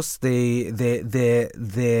 of course, the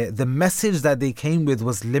message that they came with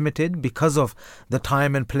was limited because of the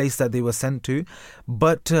time and place that they were sent to.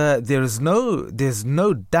 But there's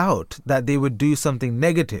no doubt that they would do something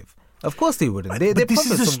negative. Of course, they wouldn't. But this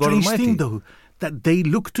is a strange thing, though, that they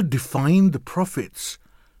look to define the prophets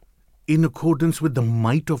in accordance with the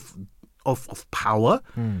might of power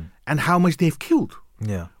and how much they've killed.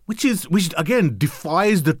 Yeah. Which again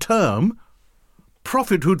defies the term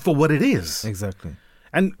prophethood for what it is. Exactly.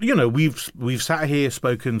 And we've sat here,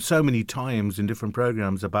 spoken so many times in different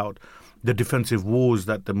programs about the defensive wars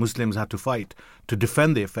that the Muslims had to fight to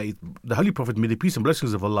defend their faith. The Holy Prophet, may the peace and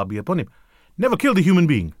blessings of Allah be upon him, never killed a human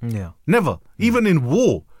being. Yeah. Never. Even in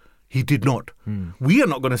war, he did not. We are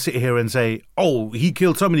not going to sit here and say, oh, he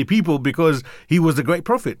killed so many people because he was a great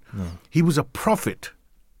prophet. No. He was a prophet.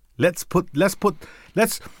 Let's give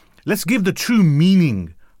the true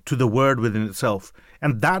meaning to the word within itself.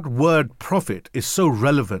 And that word prophet is so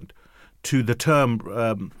relevant to the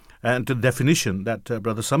term and to the definition that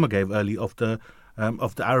Brother Sammar gave earlier of the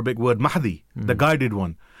Arabic word Mahdi, the guided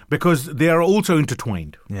one, because they are also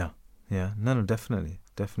intertwined. Yeah. No, definitely.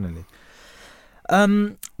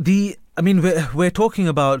 We're talking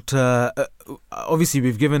about obviously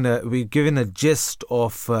we've given a gist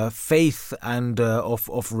of faith and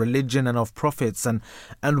of religion and of prophets and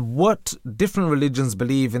what different religions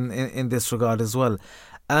believe in this regard as well.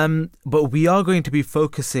 But we are going to be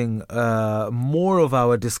focusing more of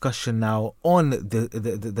our discussion now on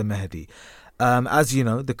the Mahdi. As you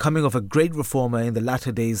know, the coming of a great reformer in the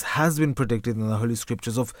latter days has been predicted in the Holy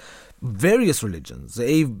Scriptures of various religions.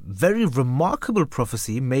 A very remarkable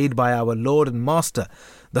prophecy made by our Lord and Master,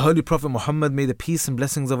 the Holy Prophet Muhammad, may the peace and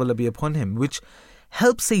blessings of Allah be upon him, which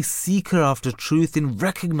helps a seeker after truth in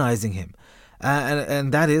recognizing him.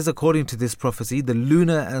 And that is, according to this prophecy, the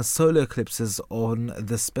lunar and solar eclipses on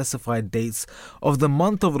the specified dates of the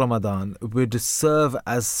month of Ramadan would serve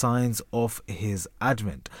as signs of his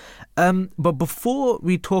advent. But before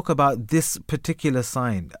we talk about this particular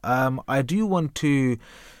sign, I do want to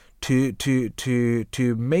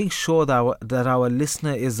make sure that our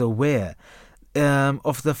listener is aware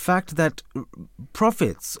of the fact that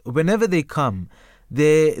prophets, whenever they come,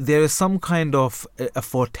 there is some kind of a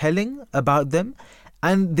foretelling about them,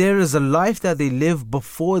 and there is a life that they live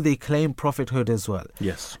before they claim prophethood as well.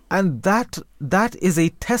 Yes. And that is a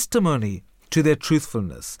testimony to their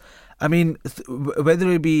truthfulness. I mean, whether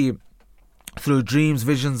it be through dreams,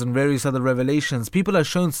 visions, and various other revelations, people are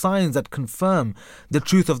shown signs that confirm the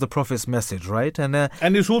truth of the prophet's message, right? And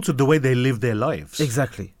it's also the way they live their lives.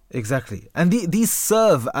 Exactly. And these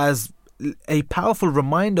serve as a powerful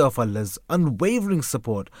reminder of Allah's unwavering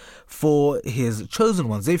support for his chosen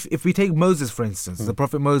ones. If we take Moses, for instance, the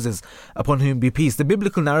Prophet Moses, upon whom be peace, the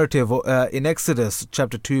biblical narrative in Exodus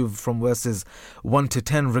chapter 2 from verses 1 to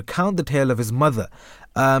 10 recount the tale of his mother,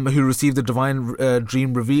 who received a divine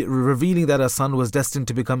dream revealing that her son was destined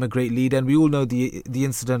to become a great leader. And we all know the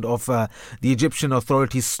incident of the Egyptian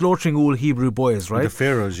authorities slaughtering all Hebrew boys, right? The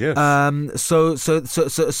pharaohs, yes.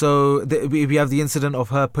 We have the incident of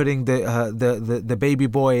her putting the baby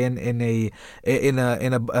boy in a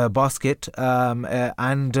basket,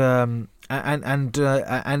 and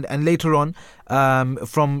later on,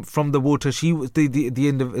 from the water, she was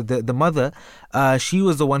the mother. She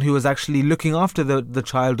was the one who was actually looking after the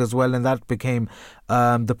child as well, and that became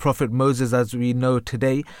the Prophet Moses, as we know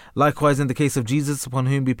today. Likewise, in the case of Jesus, upon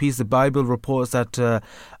whom be peace, the Bible reports that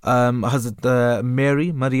Hazrat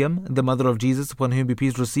Maryam, the mother of Jesus, upon whom be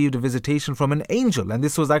peace, received a visitation from an angel, and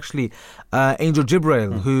this was actually Angel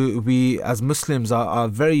Jibreel, who we as Muslims are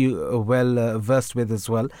very well versed with as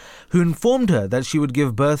well, who informed her that she would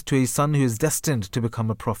give birth to a son who is destined to become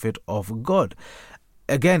a prophet of God.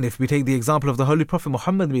 again, if we take the example of the Holy Prophet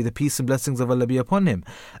Muhammad, may the peace and blessings of Allah be upon him,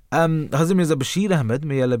 Hazrat Mirza Bashir Ahmad,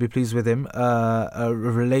 may Allah be pleased with him,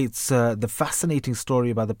 relates the fascinating story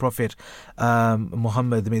about the Prophet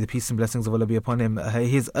Muhammad, may the peace and blessings of Allah be upon him,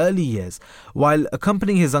 his early years. While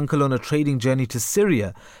accompanying his uncle on a trading journey to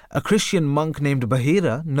Syria, a Christian monk named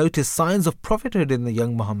Barira noticed signs of prophethood in the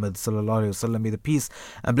young Muhammad sallallahu alaihi wasallam, may the peace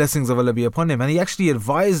and blessings of Allah be upon him, and he actually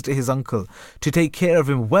advised his uncle to take care of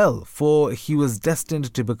him well, for he was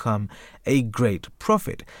destined to become a great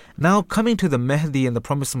prophet. Now, coming to the Mahdi and the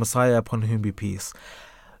promised Messiah upon whom be peace.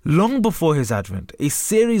 Long before his advent, a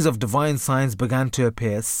series of divine signs began to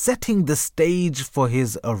appear, setting the stage for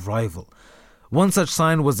his arrival. One such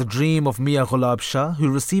sign was the dream of Mian Gulab Shah, who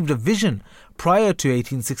received a vision prior to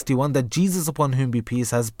 1861 that Jesus, upon whom be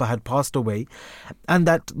peace, had passed away, and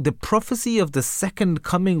that the prophecy of the second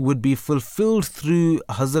coming would be fulfilled through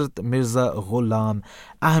Hazrat Mirza Ghulam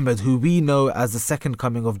Ahmad, who we know as the second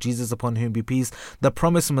coming of Jesus, upon whom be peace, the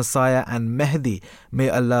promised Messiah and Mahdi. May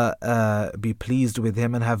Allah be pleased with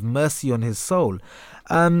him and have mercy on his soul.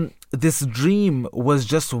 This dream was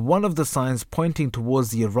just one of the signs pointing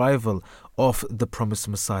towards the arrival of the promised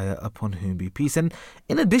Messiah, upon whom be peace. And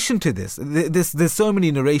in addition to this, there's so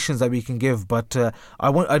many narrations that we can give, but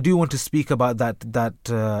I do want to speak about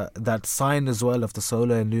that sign as well of the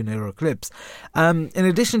solar and lunar eclipse. In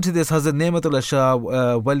addition to this, Hazrat Nematullah Shah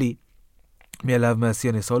Wali, may Allah have mercy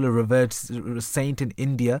on his soul, a revered saint in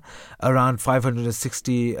India around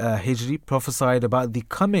 560 Hijri, prophesied about the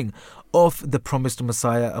coming of the promised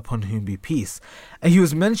Messiah, upon whom be peace. And he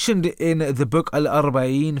was mentioned in the book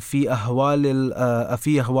Al-Arba'in fi Ahwal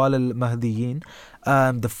al-Mahdiyin,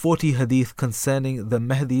 the 40 hadith concerning the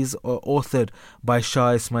Mahdis, authored by Shah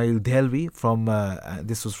Ismail Dehlvi from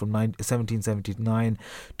this was from 1779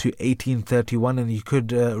 to 1831, and you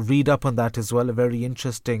could read up on that as well. A very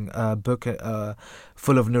interesting book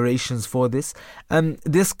full of narrations for this.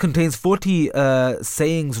 This contains 40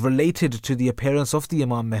 sayings related to the appearance of the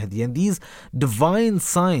Imam Mahdi, and these divine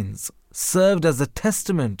signs served as a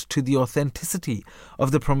testament to the authenticity of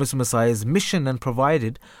the promised Messiah's mission and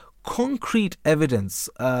provided concrete evidence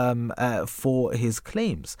for his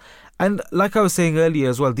claims. And like I was saying earlier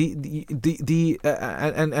as well, you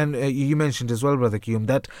mentioned as well, Brother Qayyum,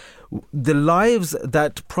 that the lives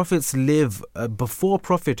that prophets live before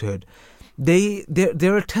prophethood,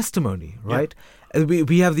 they're a testimony, right? Yeah.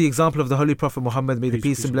 We have the example of the Holy Prophet Muhammad, may the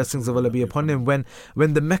peace and blessings of Allah be upon him, when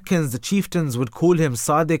the Meccans, the chieftains, would call him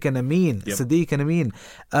Sadiq and Ameen, Sadiq and Ameen,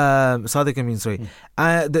 Sadiq and Ameen, sorry,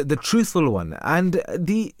 the truthful one. And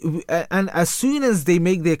as soon as they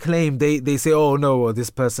make their claim, they say, oh no, this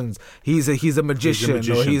person's he's a magician,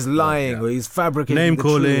 or he's lying, or he's fabricating.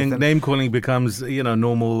 Name calling becomes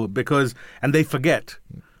normal, and they forget.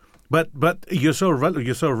 But you're so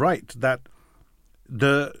right that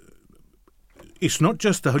it's not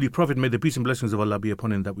just the Holy Prophet, may the peace and blessings of Allah be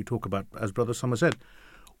upon him, that we talk about, as Brother Sammar said.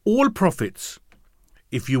 All prophets,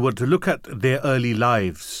 if you were to look at their early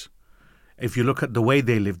lives, if you look at the way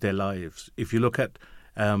they lived their lives, if you look at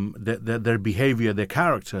their behavior, their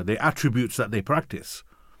character, their attributes that they practice,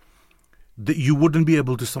 you wouldn't be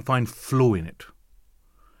able to find flaw in it.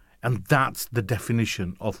 And that's the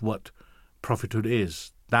definition of what prophethood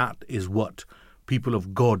is. That is what people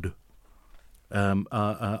of God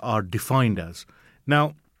are defined as.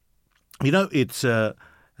 Now, it's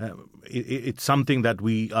something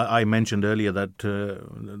that I mentioned earlier, that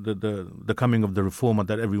the coming of the reformer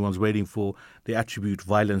that everyone's waiting for, they attribute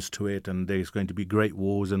violence to it, and there's going to be great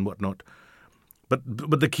wars and whatnot. But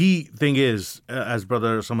the key thing is, as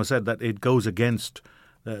Brother Sammar said, that it goes against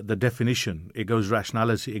the definition. It goes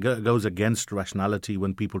rationality. It goes against rationality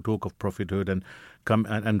when people talk of prophethood and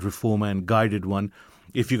reformer and guided one,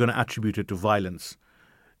 if you're going to attribute it to violence.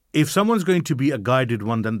 If someone's going to be a guided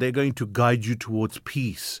one, then they're going to guide you towards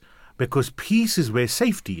peace, because peace is where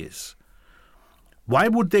safety is. Why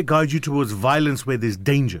would they guide you towards violence where there's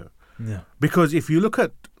danger? Yeah. Because if you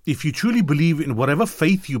truly believe in whatever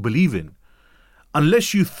faith you believe in,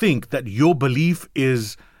 unless you think that your belief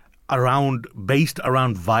is based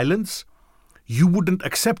around violence, you wouldn't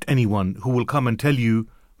accept anyone who will come and tell you,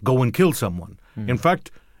 go and kill someone. In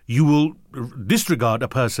fact, you will disregard a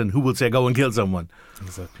person who will say, go and kill someone.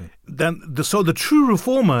 Exactly. So the true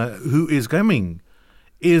reformer who is coming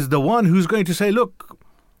is the one who's going to say, look,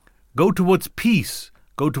 go towards peace,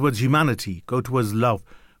 go towards humanity, go towards love,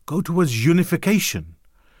 go towards unification,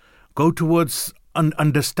 go towards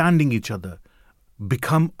understanding each other,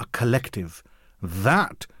 become a collective.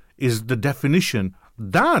 That is the definition.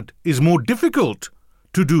 That is more difficult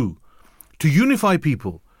to do. To unify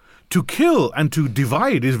people, to kill and to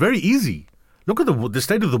divide is very easy. Look at the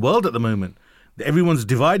state of the world at the moment. Everyone's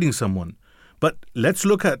dividing someone. But let's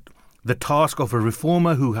look at the task of a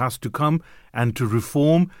reformer who has to come and to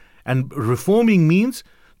reform. And reforming means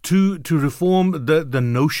to reform the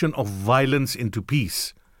notion of violence into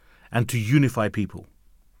peace and to unify people.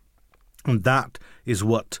 And that is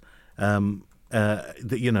what the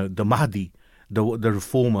Mahdi, the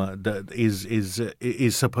reformer,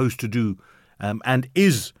 is supposed to do, and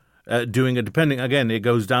is doing it. Depending, again, it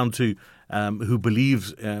goes down to who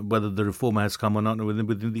believes whether the reformer has come or not. Within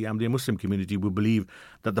the Ahmadiyya Muslim community, we believe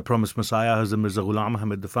that the promised Messiah, Hazrat Mirza Ghulam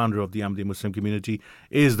Ahmad, the founder of the Ahmadiyya Muslim community,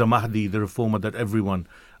 is the Mahdi, the reformer that everyone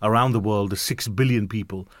around the world, the 6 billion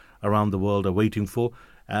people around the world, are waiting for.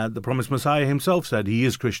 The promised Messiah himself said he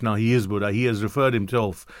is Krishna, he is Buddha. He has referred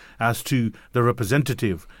himself as to the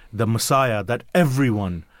representative, the Messiah that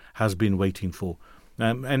everyone has been waiting for.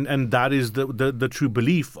 And that is the true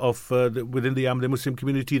belief of within the Ahmadiyya Muslim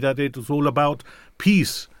community, that it is all about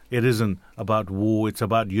peace. It isn't about war. It's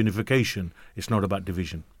about unification. It's not about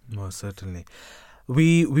division. Most certainly.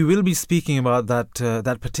 We will be speaking about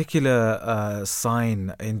that particular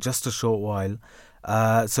sign in just a short while.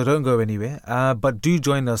 So don't go anywhere. But do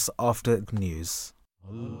join us after the news.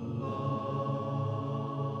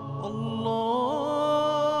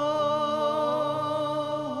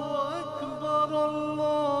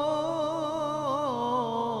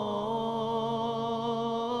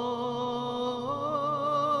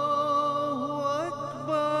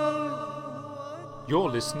 You're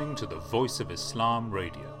listening to the Voice of Islam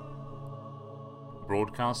Radio,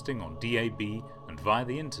 broadcasting on DAB and via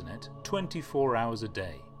the internet 24 hours a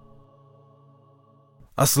day.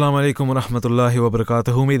 Assalamu alaikum wa rahmatullahi wa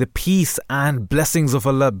barakatuhu. May the peace and blessings of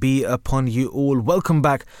Allah be upon you all. Welcome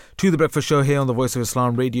back to the Breakfast Show here on the Voice of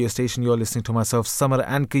Islam radio station. You're listening to myself, Sammar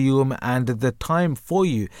and Qayyum, and the time for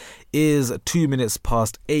you is 2 minutes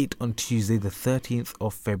past 8 on Tuesday, the 13th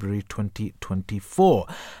of February 2024.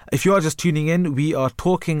 If you are just tuning in, we are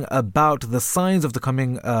talking about the signs of the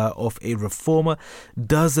coming of a reformer.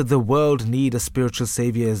 Does the world need a spiritual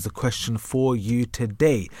savior is the question for you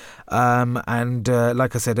today.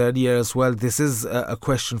 Like I said earlier as well, this is a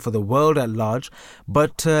question for the world at large,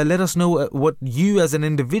 but let us know what you as an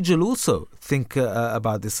individual also think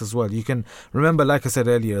about this as well. You can remember, like I said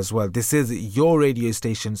earlier as well, this is your radio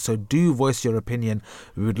station, so do voice your opinion.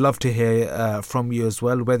 We would love to hear from you as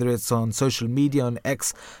well, whether it's on social media, on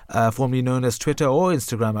X, formerly known as Twitter, or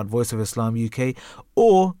Instagram at Voice of Islam UK,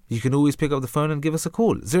 or you can always pick up the phone and give us a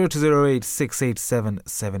call. 0208 687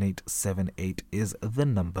 7878 is the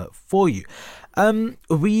number for you.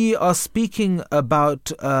 We are speaking about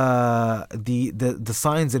the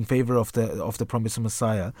signs in favor of the promised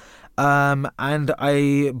Messiah, and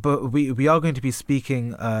we are going to be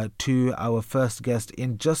speaking to our first guest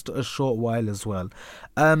in just a short while as well.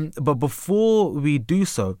 But before we do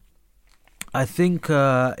so, I think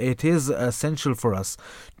it is essential for us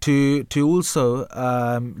to also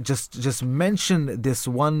just mention this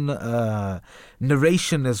one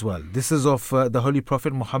narration as well. This is of the Holy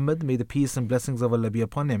Prophet Muhammad, may the peace and blessings of Allah be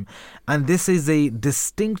upon him. And this is a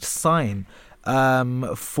distinct sign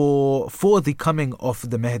for the coming of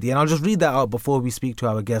the Mahdi. And I'll just read that out before we speak to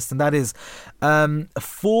our guest. And that is,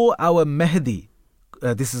 for our Mahdi,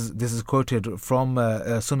 this is quoted from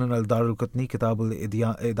Sunan al-Darul Qutni, Kitab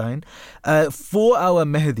al-Idain. For our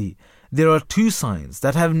Mahdi, there are two signs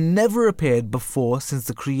that have never appeared before since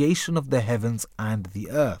the creation of the heavens and the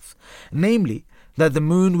earth. Namely, that the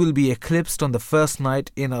moon will be eclipsed on the first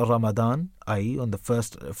night in Ramadan, i.e. on the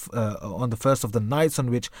first of the nights on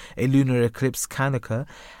which a lunar eclipse can occur,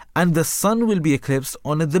 and the sun will be eclipsed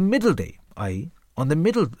on the middle day, i.e. on the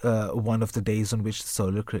middle one of the days on which the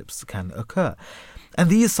solar eclipse can occur. And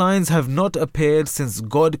these signs have not appeared since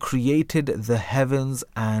God created the heavens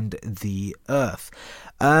and the earth.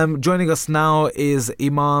 Joining us now is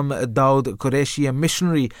Imam Daud Qureshi, a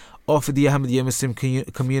missionary of the Ahmadiyya Muslim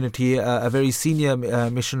community, a very senior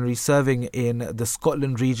missionary serving in the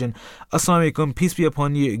Scotland region. Assalamu alaikum, peace be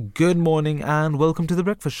upon you. Good morning and welcome to the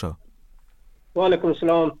Breakfast Show. Wa alaikum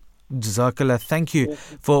salam. Jazakallah. Thank you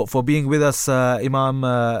for being with us, Imam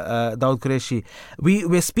Daud Qureshi.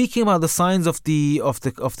 We're speaking about the signs of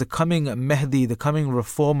the coming Mahdi, the coming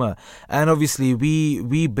reformer, and obviously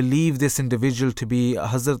we believe this individual to be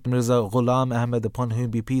Hazrat Mirza Ghulam Ahmad, upon whom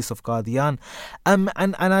be peace, of Qadian. And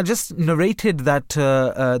I just narrated that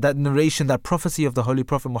narration, that prophecy of the Holy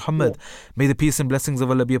Prophet Muhammad, may the peace and blessings of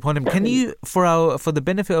Allah be upon him. Can you, for the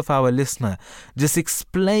benefit of our listener, just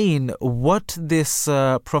explain what this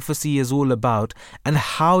prophecy is all about and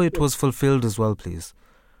how it was fulfilled as well, please?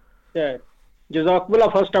 Yeah.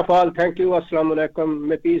 Jazakumullah, first of all, thank you. Assalamu alaikum.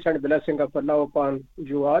 May peace and blessing of Allah upon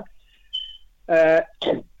you all.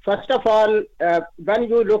 First of all, when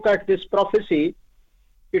you look at this prophecy,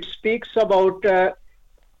 it speaks about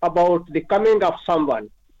the coming of someone,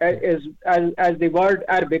 as the word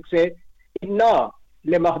Arabic say, "Inna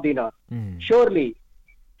le Mahdina," surely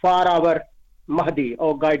for our Mahdi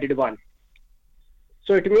or guided one.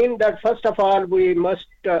 So it means that first of all we must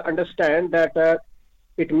understand that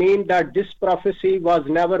it means that this prophecy was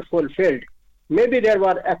never fulfilled. Maybe there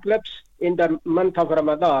were eclipse in the month of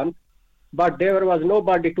Ramadan, but there was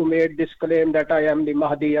nobody to make this claim that I am the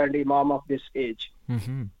Mahdi and Imam of this age.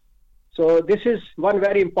 So this is one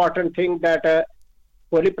very important thing that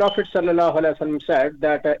Holy Prophet ﷺ said,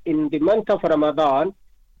 that in the month of Ramadan,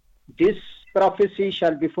 this prophecy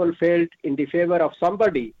shall be fulfilled in the favor of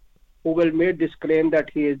somebody who will make this claim that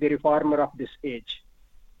he is the reformer of this age.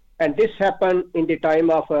 And this happened in the time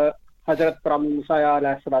of Hazrat Prophet Messiah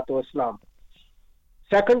alayhi salatu wasalam.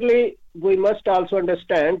 Secondly, we must also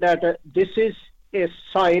understand that this is a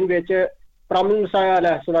sign which Prophet Messiah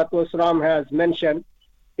alayhi salatu wasalam has mentioned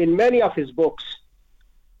in many of his books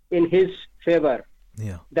in his favor,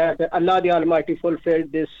 that Allah the Almighty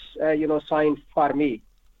fulfilled this sign for me.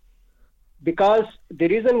 Because the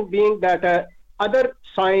reason being that other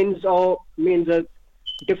signs or means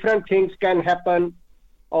different things can happen,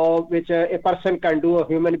 or which a person can do, a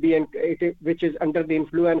human being, which is under the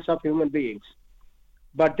influence of human beings.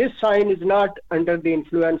 But this sign is not under the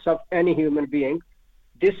influence of any human being.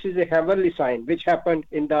 This is a heavenly sign which happened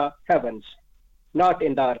in the heavens, not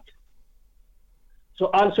in the earth. So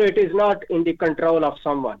also it is not in the control of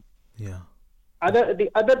someone. The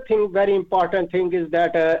other thing, very important thing, is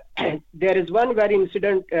that there is one very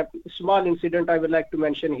small incident I would like to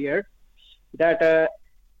mention here, that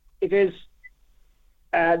it is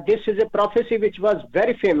this is a prophecy which was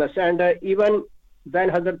very famous, and even when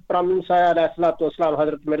Hazrat Prophet Messiah alayhi salatu wasalam,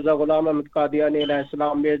 Hazrat Mirza Ghulam Ahmad Qadiani alayhi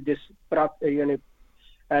salam made this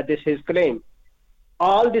this his claim,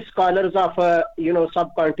 all the scholars of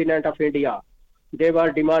subcontinent of India, they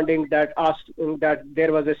were demanding that, asking that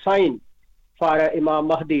there was a sign for Imam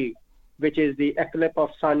Mahdi, which is the eclipse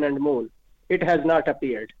of sun and moon. It has not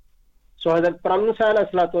appeared. So Hazrat Prophet Messiah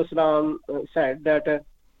alayhi salatu wasalam said that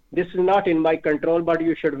this is not in my control, but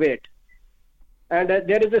you should wait. And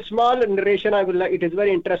there is a small narration I would like. It is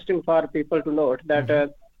very interesting for people to note that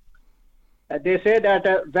they say that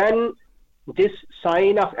when this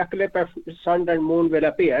sign of eclipse of sun and moon will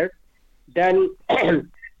appear, then the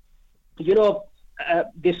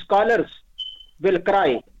scholars will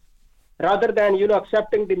cry. Rather than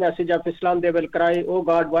accepting the message of Islam, they will cry, "Oh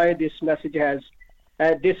God, why this message has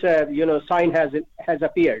sign has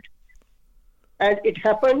appeared?" And it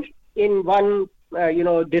happened in one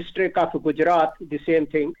district of Gujarat, the same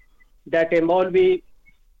thing, that a Maulvi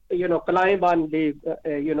climbed on the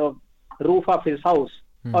roof of his house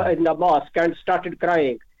or in the mosque and started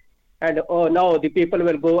crying, and oh no, the people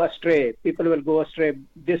will go astray,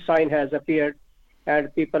 this sign has appeared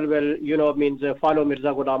and people will follow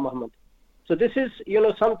Mirza Ghulam Muhammad. So this is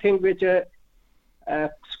something which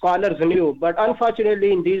scholars knew, but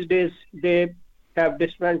unfortunately in these days they have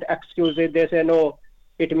different excuses. They say no,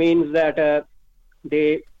 it means that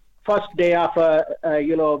the first day of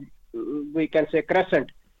we can say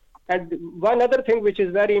crescent. And one other thing which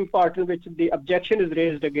is very important, which the objection is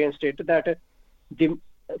raised against it, that the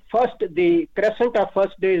crescent of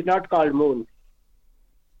first day is not called moon.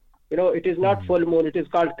 It is not full moon, it is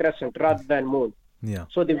called crescent rather than moon.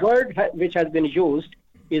 So the word which has been used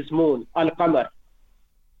is moon, al-qamar.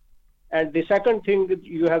 And the second thing that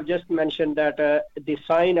you have just mentioned, that the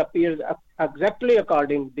sign appears exactly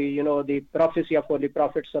according to the prophecy of Holy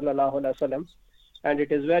Prophet sallallahu alaihi wasallam. And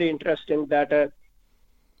it is very interesting that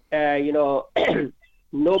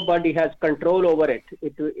nobody has control over it.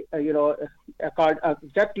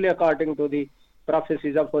 Exactly according to the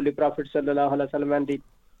prophecies of Holy Prophet sallallahu alaihi wasallam, and the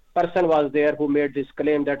person was there who made this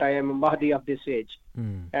claim that I am Mahdi of this age.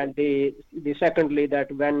 And the secondly,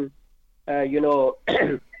 that when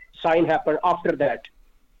sign happened after that,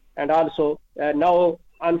 and also now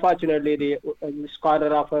unfortunately the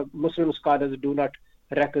scholar of Muslim scholars do not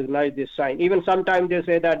recognize this sign. Even sometimes they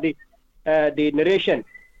say that the narration,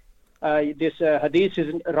 this hadith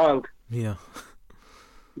is wrong.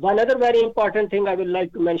 One other very important thing I would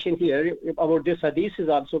like to mention here about this hadith is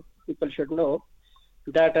also people should know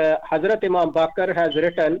that Hazrat Imam Bakr has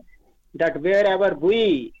written that wherever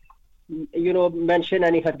we mention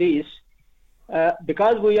any hadith,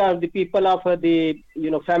 because we are the people of the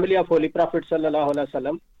family of Holy Prophet sallallahu alaihi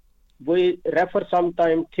wasallam, we refer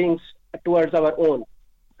sometimes things towards our own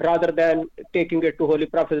rather than taking it to Holy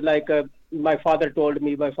Prophet. Like my father told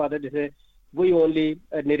me, my father say, we only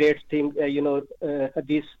narrate things,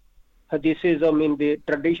 hadiths in the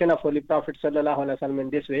tradition of Holy Prophet sallallahu alaihi wasallam in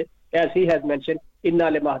this way, as he has mentioned,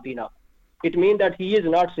 Inna li Mahdina. It means that he is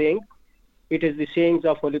not saying it is the sayings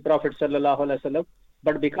of Holy Prophet sallallahu alaihi wasallam,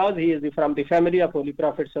 but because he is from the family of Holy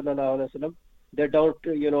Prophet sallallahu alaihi wasallam, they don't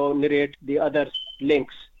narrate the other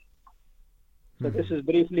links. So this is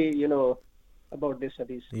briefly about this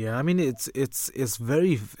hadith. Yeah, I mean it's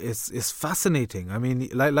fascinating. I mean,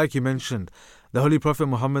 like you mentioned, the Holy Prophet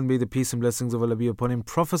Muhammad, may the peace and blessings of Allah be upon him,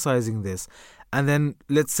 prophesizing this, and then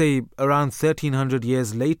let's say around 1300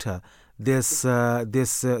 years later, this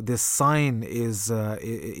sign is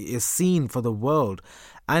seen for the world.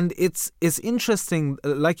 And it's interesting,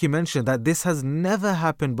 like you mentioned, that this has never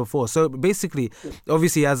happened before. So basically,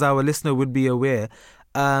 obviously, as our listener would be aware,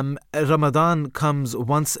 Ramadan comes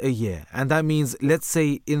once a year, and that means, let's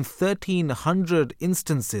say, in 1300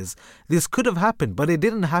 instances this could have happened, but it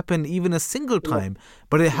didn't happen even a single time.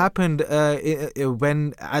 But it happened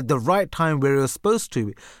when at the right time where it was supposed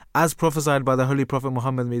to, as prophesied by the Holy Prophet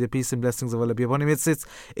Muhammad, may the peace and blessings of Allah be upon him.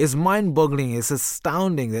 It's mind-boggling. It's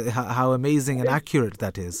astounding how amazing and accurate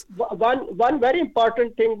that is. One very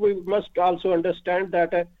important thing we must also understand,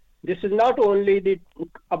 that this is not only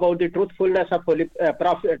about the truthfulness of Holy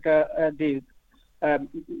Prophet, the Imam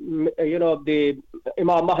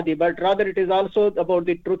Mahdi, but rather it is also about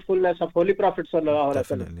the truthfulness of Holy Prophet sallallahu alaihi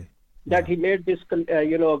wasallam. That he made this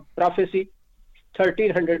prophecy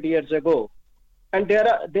 1300 years ago, and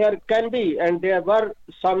there can be, and there were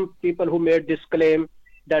some people who made this claim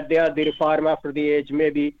that they are the reform after the age.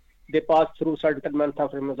 Maybe they passed through certain month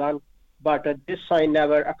of Ramadan, but this sign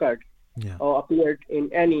never occurred. Or appeared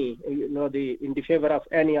in any, in the favor of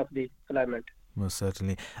any of the climate. Most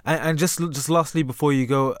certainly. And just lastly before you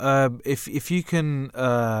go, if you can,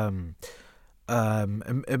 do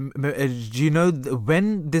you know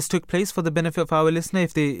when this took place for the benefit of our listener,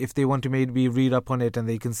 if they want to maybe read up on it, and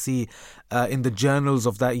they can see in the journals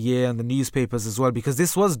of that year and the newspapers as well, because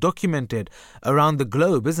this was documented around the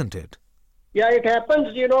globe, isn't it? Yeah, it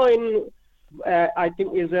happens, in I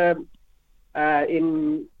think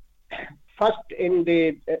first in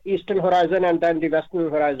the eastern horizon and then the western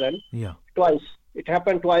horizon. Yeah. Twice. It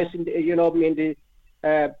happened twice in the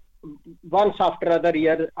once after other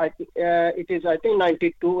year. I think it is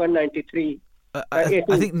 92 and 93. I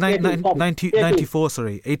think 94.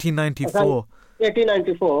 Sorry, 1894.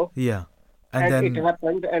 1894. Yeah. And then it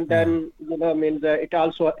happened, and then it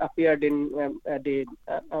also appeared in the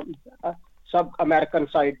sub-American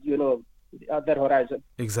side. The other horizon.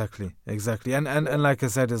 Exactly, and like I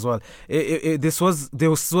said as well, this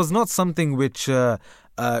was not something which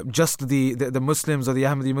just the Muslims or the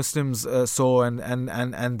Ahmadi Muslims saw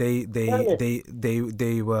and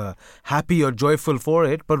they were happy or joyful for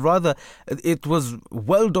it, but rather it was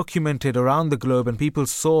well documented around the globe, and people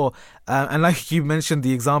saw, and like you mentioned,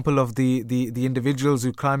 the example of the individuals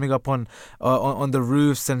who climbing up on the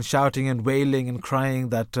roofs and shouting and wailing and crying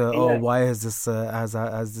that why has this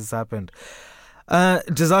happened.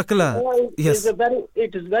 Jazakallah. Yes.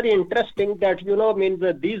 It is very interesting that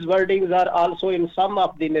these wordings are also in some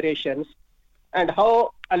of the narrations, and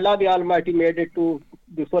how Allah the Almighty made it to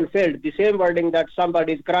be fulfilled. The same wording that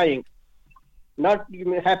somebody is crying, not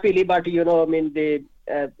happily, but with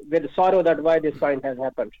sorrow that why this sign has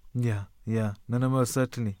happened. Yeah. No, most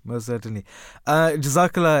certainly.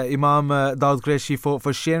 Jazakallah, Imam Daud Qureshi,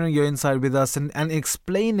 for sharing your insight with us and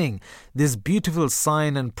explaining this beautiful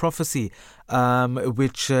sign and prophecy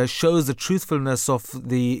which shows the truthfulness of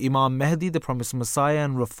the Imam Mahdi, the promised Messiah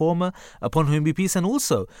and Reformer, upon whom be peace, and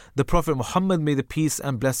also the Prophet Muhammad, may the peace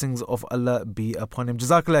and blessings of Allah be upon him.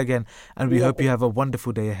 Jazakallah again, and we hope you have a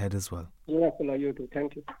wonderful day ahead as well. Jazakallah, you too.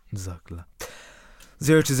 Thank you. Jazakallah.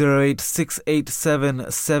 0208 687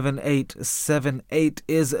 7878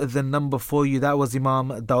 is the number for you. That was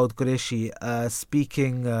Imam Daud Qureshi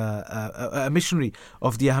speaking, a missionary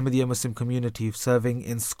of the Ahmadiyya Muslim community serving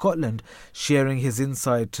in Scotland, sharing his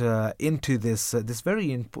insight into this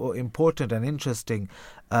very important and interesting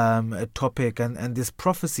topic and this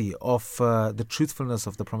prophecy of the truthfulness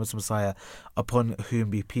of the promised Messiah, upon whom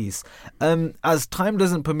be peace. As time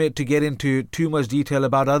doesn't permit to get into too much detail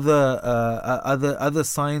about other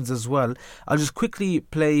signs as well, I'll just quickly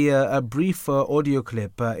play a brief audio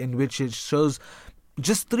clip in which it shows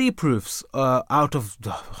just 3 proofs out of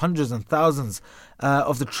the hundreds and thousands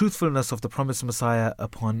of the truthfulness of the promised Messiah,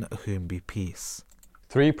 upon whom be peace.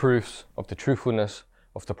 3 proofs of the truthfulness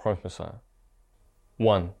of the promised Messiah.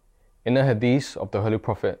 1. In the hadith of the Holy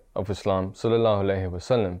Prophet of Islam sallallahu alaihi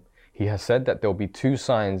wasallam, he has said that there will be 2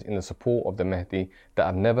 signs in the support of the Mahdi that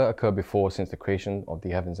have never occurred before since the creation of the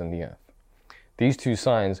heavens and the earth. These 2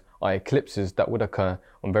 signs are eclipses that would occur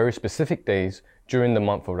on very specific days during the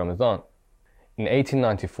month of Ramadan. In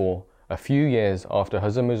 1894, a few years after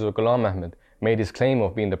Hazrat Mirza Ghulam Ahmad made his claim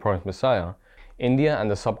of being the promised Messiah, India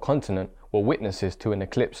and the subcontinent were witnesses to an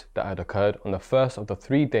eclipse that had occurred on the first of the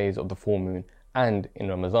 3 days of the full moon and in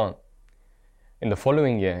Ramadan. In the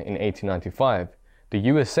following year, in 1895, the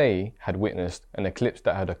USA had witnessed an eclipse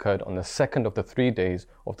that had occurred on the second of the 3 days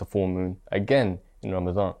of the full moon, again in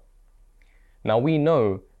Ramadan. Now we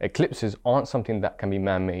know eclipses aren't something that can be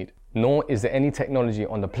man-made, nor is there any technology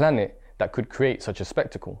on the planet that could create such a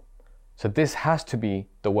spectacle. So this has to be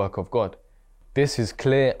the work of God. This is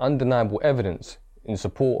clear, undeniable evidence in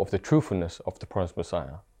support of the truthfulness of the promised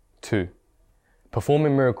Messiah. 2.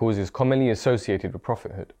 Performing miracles is commonly associated with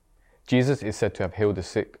prophethood. Jesus is said to have healed the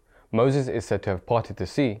sick, Moses is said to have parted the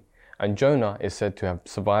sea, and Jonah is said to have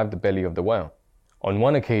survived the belly of the whale. On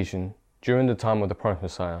one occasion, during the time of the promised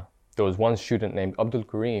Messiah, there was one student named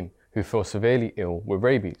Abdul-Qayyum who fell severely ill with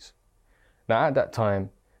rabies. Now at that time,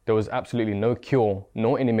 there was absolutely no cure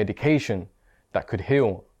nor any medication that could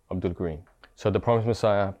heal Abdul-Qayyum. So the promised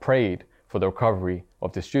Messiah prayed for the recovery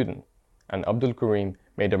of the student, and Abdul-Qayyum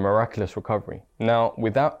made a miraculous recovery. Now,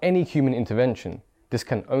 without any human intervention, this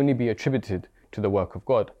can only be attributed to the work of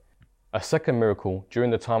God. A second miracle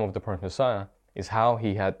during the time of the promised Messiah is how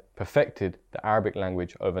he had perfected the Arabic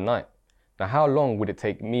language overnight. Now, how long would it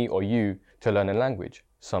take me or you to learn a language?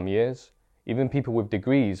 Some years. Even people with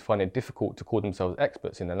degrees find it difficult to call themselves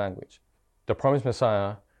experts in the language. The promised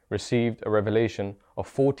Messiah received a revelation of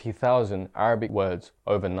 40,000 Arabic words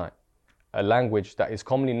overnight, a language that is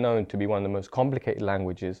commonly known to be one of the most complicated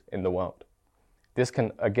languages in the world. This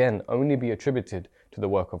can again only be attributed to the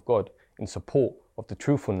work of God in support of the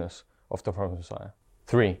truthfulness of the promised Messiah.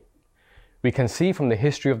 3. We can see from the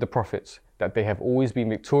history of the prophets that they have always been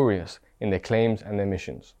victorious in their claims and their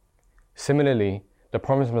missions. Similarly, the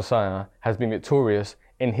promised Messiah has been victorious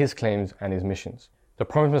in his claims and his missions. The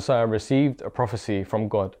promised Messiah received a prophecy from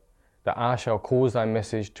God that I shall cause thy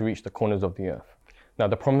message to reach the corners of the earth. Now,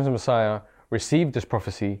 the promised Messiah received this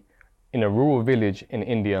prophecy in a rural village in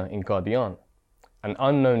India in Guardian, an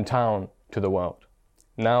unknown town to the world.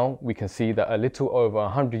 Now we can see that a little over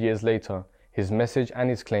 100 years later, his message and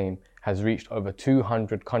his claim has reached over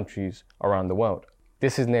 200 countries around the world.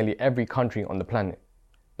 This is nearly every country on the planet.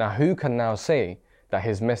 Now, who can now say that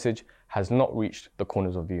his message has not reached the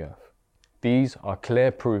corners of the earth? These are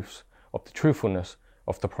clear proofs of the truthfulness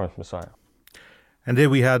of the promised Messiah. And there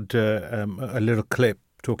we had a little clip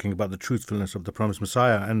talking about the truthfulness of the promised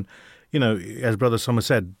Messiah. And, you know, as Brother Sammar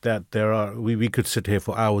said, that we could sit here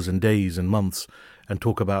for hours and days and months and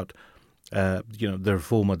talk about, the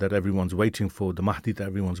reformer that everyone's waiting for, the Mahdi that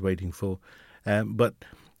everyone's waiting for. But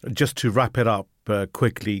just to wrap it up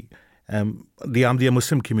quickly, the Ahmadiyya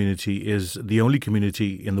Muslim community is the only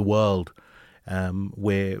community in the world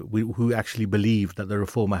who actually believe that the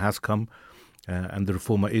reformer has come. And the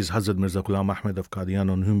reformer is Hazrat Mirza Ghulam Ahmad of Qadian,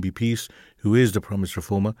 on whom be peace, who is the promised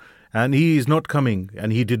reformer. And he is not coming,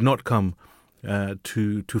 and he did not come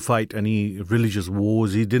to fight any religious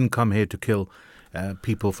wars. He didn't come here to kill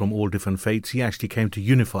people from all different faiths. He actually came to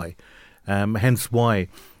unify. Hence why,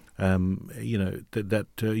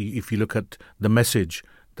 if you look at the message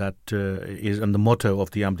that is and the motto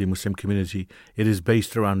of the Ahmadiyya Muslim community, it is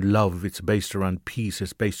based around love, it's based around peace,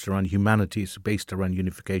 it's based around humanity, it's based around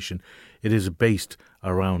unification, it is based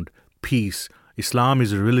around peace. Islam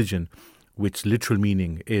is a religion which literal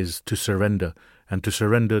meaning is to surrender, and to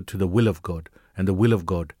surrender to the will of God, and the will of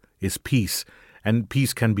God is peace, and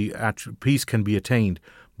peace can be attained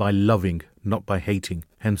by loving, not by hating.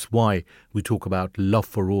 Hence why we talk about love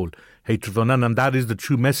for all, hatred for none, and that is the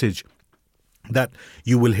true message that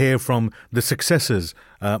you will hear from the successors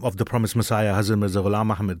of the promised Messiah, Hazrat Mirza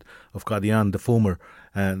Ghulam Ahmad of Qadian, the former,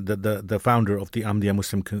 the founder of the Ahmadiyya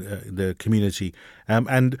Muslim the community,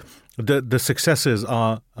 and the successors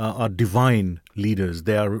are divine leaders.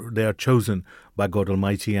 They are chosen by God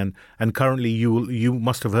Almighty, and currently you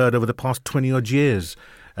must have heard over the past 20 odd years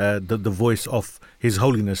the voice of His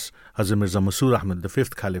Holiness Hazrat Mirza Masood Ahmad, the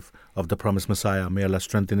fifth Caliph of the promised Messiah, may Allah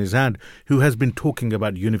strengthen his hand, who has been talking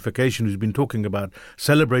about unification, who's been talking about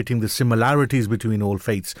celebrating the similarities between all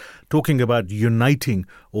faiths, talking about uniting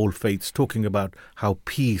all faiths, talking about how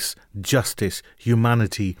peace, justice,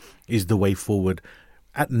 humanity is the way forward.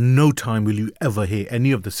 At no time will you ever hear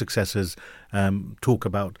any of the successors talk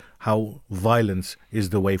about how violence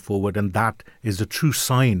is the way forward, and that is the true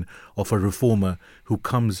sign of a reformer who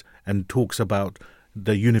comes and talks about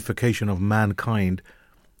the unification of mankind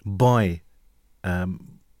by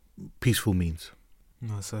peaceful means.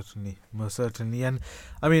 Most certainly. And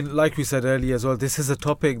I mean, like we said earlier as well, this is a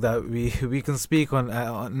topic that we can speak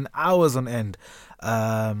on hours on end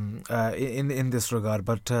in this regard.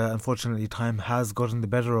 But unfortunately, time has gotten the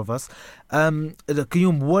better of us.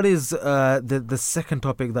 Qayyum, what is the second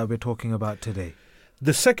topic that we're talking about today?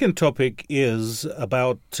 The second topic is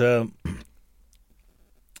about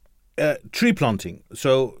tree planting.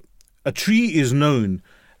 So a tree is known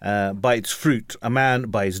by its fruit, a man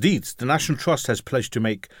by his deeds. The National Trust has pledged to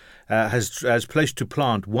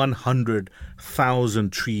plant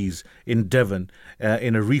 100,000 trees in Devon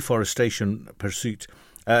in a reforestation pursuit.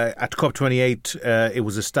 At COP28, it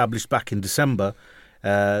was established back in December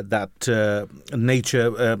that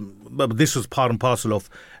nature. This was part and parcel of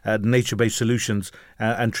nature-based solutions,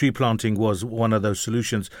 and tree planting was one of those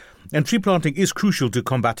solutions. And tree planting is crucial to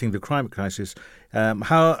combating the climate crisis.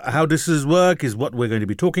 How this is work is what we're going to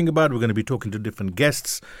be talking about. We're going to be talking to different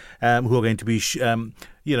guests who are going to be, sharing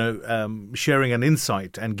an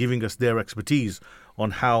insight and giving us their expertise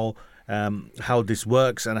on how this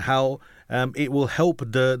works and how it will help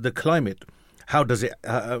the climate. How does it?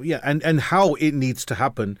 And how it needs to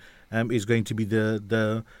happen is going to be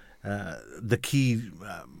the key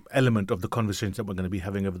element of the conversations that we're going to be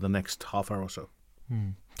having over the next half hour or so.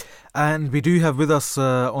 And we do have with us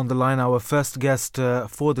on the line our first guest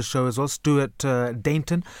for the show as well, Stuart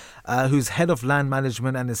Dainton, who's head of land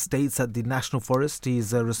management and estates at the National Forest.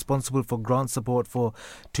 He's responsible for grant support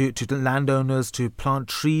to landowners to plant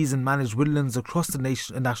trees and manage woodlands across the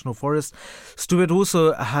National Forest. Stuart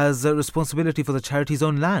also has responsibility for the charity's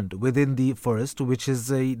own land within the forest, which is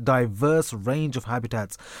a diverse range of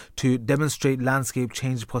habitats to demonstrate landscape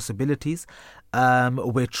change possibilities.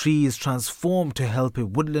 Where trees transform to help a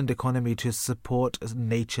woodland economy to support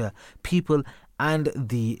nature, people and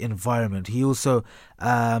the environment. He also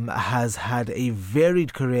has had a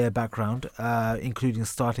varied career background, including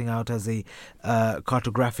starting out as a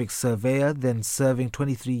cartographic surveyor, then serving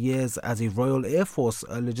 23 years as a Royal Air Force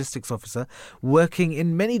logistics officer, working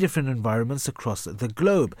in many different environments across the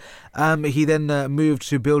globe. He then moved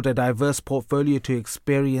to build a diverse portfolio to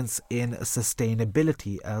experience in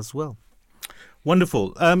sustainability as well.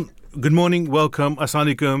 Wonderful. Good morning, welcome,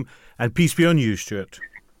 assalamu alaikum, and peace be on you, Stuart.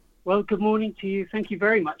 Well, good morning to you. Thank you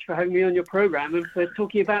very much for having me on your programme and for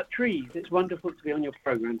talking about trees. It's wonderful to be on your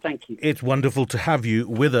programme. Thank you. It's wonderful to have you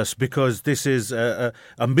with us because this is a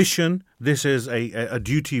mission, this is a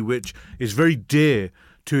duty which is very dear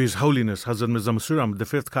to His Holiness Hazrat Mirza Masroor Ahmad, the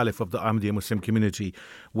fifth Caliph of the Ahmadiyya Muslim community,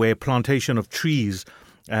 where plantation of trees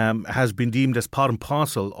has been deemed as part and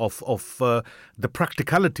parcel of the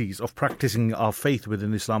practicalities of practicing our faith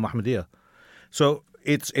within Islam Ahmadiyya. So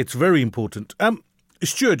it's very important.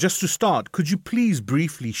 Stuart, just to start, could you please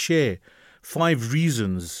briefly share 5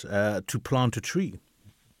 reasons to plant a tree?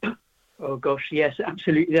 Oh gosh, yes,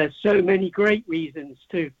 absolutely. There's so many great reasons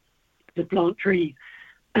to plant trees.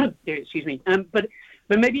 Excuse me.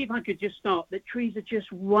 But maybe if I could just start, that trees are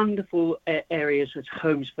just wonderful areas as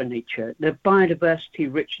homes for nature. The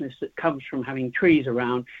biodiversity richness that comes from having trees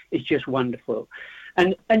around is just wonderful.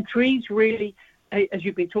 And trees really, as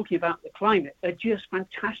you've been talking about the climate, are just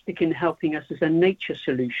fantastic in helping us as a nature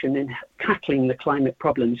solution in tackling the climate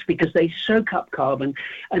problems because they soak up carbon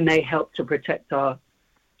and they help to protect our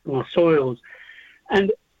soils.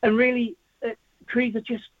 And really, trees are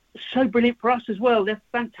just so brilliant for us as well. They're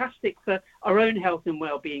fantastic for our own health and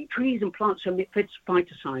well-being. Trees and plants are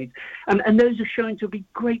phytoncides, and those are shown to be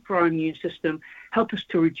great for our immune system, help us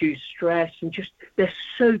to reduce stress, and just they're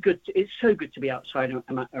so good. It's so good to be outside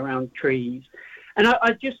around trees. And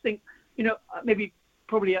I just think,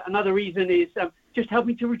 probably another reason is just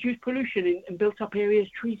helping to reduce pollution in built-up areas.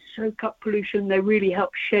 Trees soak up pollution. They really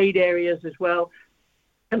help shade areas as well.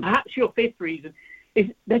 And perhaps your fifth reason is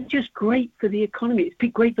they're just great for the economy.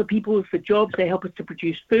 It's great for people, for jobs. They help us to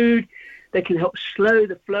produce food. They can help slow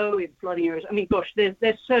the flow in flooding areas. I mean, gosh, there's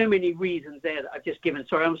so many reasons there that I've just given.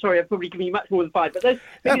 I'm sorry, I've probably given you much more than 5, but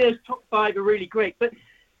those top 5 are really great. But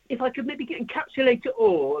if I could maybe encapsulate it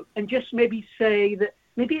all and just maybe say that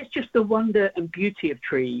maybe it's just the wonder and beauty of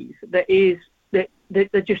trees that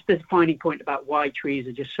they're just the defining point about why trees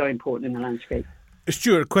are just so important in the landscape.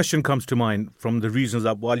 Stuart, a question comes to mind from the reasons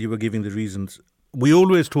that while you were giving the reasons. We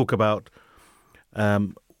always talk about,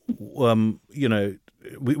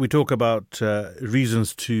 we talk about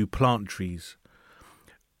reasons to plant trees.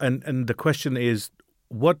 And the question is,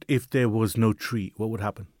 what if there was no tree? What would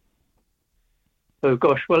happen? Oh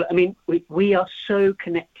gosh, well, I mean, we are so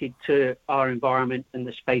connected to our environment and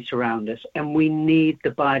the space around us, and we need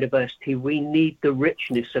the biodiversity, we need the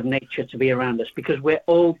richness of nature to be around us, because we're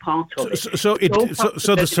all part of it. So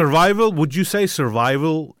the survival, would you say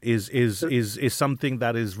survival is something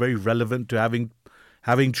that is very relevant to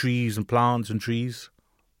having trees and plants and trees?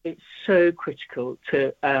 It's so critical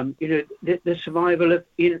to the survival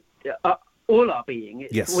of all our being.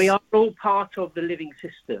 Yes. We are all part of the living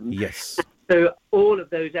system. Yes. So all of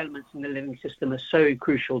those elements in the living system are so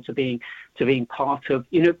crucial to being part of,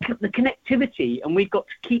 the connectivity, and we've got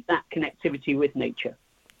to keep that connectivity with nature.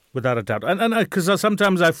 Without a doubt. And because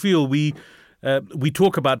sometimes I feel we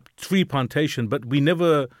talk about tree plantation, but we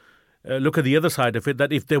never look at the other side of it,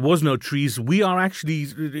 that if there was no trees, we are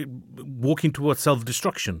actually walking towards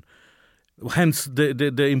self-destruction. Hence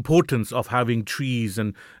the importance of having trees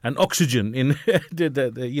and oxygen in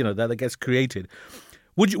that gets created.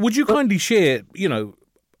 Would you kindly share,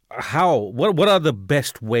 what are the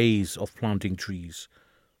best ways of planting trees?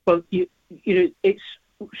 Well, it's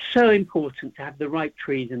so important to have the right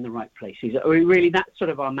trees in the right places. I mean, really, that's sort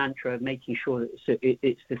of our mantra of making sure that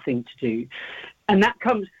it's the thing to do. And that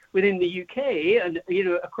comes within the UK and,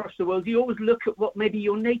 across the world. You always look at what maybe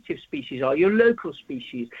your native species are, your local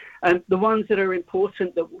species, and the ones that are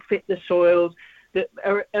important, that will fit the soils, that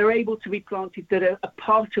are able to be planted, that are a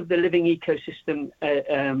part of the living ecosystem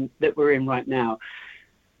that we're in right now.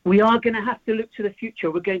 We are going to have to look to the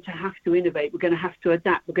future. We're going to have to innovate. We're going to have to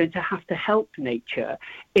adapt. We're going to have to help nature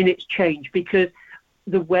in its change, because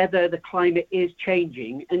the weather, the climate is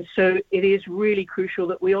changing. And so it is really crucial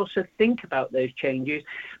that we also think about those changes,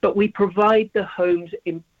 but we provide the homes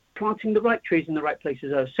in planting the right trees in the right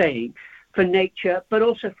places, I was saying, for nature, but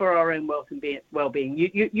also for our own well-being.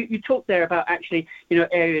 You talked there about actually,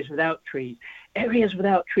 areas without trees. Areas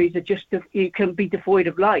without trees are just, can be devoid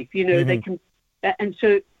of life. They can, and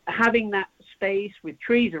so having that space with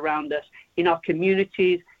trees around us in our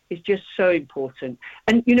communities is just so important.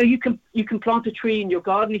 And you can plant a tree in your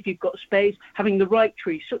garden if you've got space. Having the right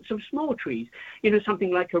trees, some small trees,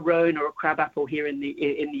 something like a rowan or a crabapple here in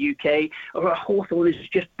the UK, or a hawthorn is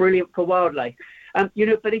just brilliant for wildlife. But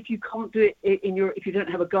if you can't do it if you don't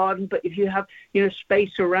have a garden, but if you have,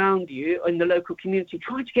 space around you in the local community,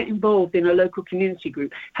 try to get involved in a local community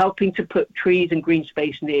group, helping to put trees and green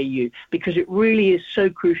space near you, because it really is so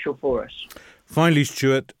crucial for us. Finally,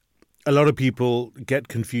 Stuart, a lot of people get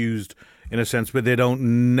confused in a sense where they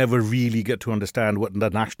never really get to understand what the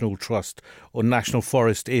National Trust or National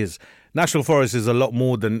Forest is. National Forest is a lot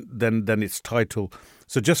more than its title.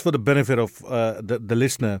 So just for the benefit of the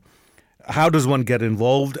listener, how does one get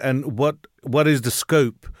involved, and what is the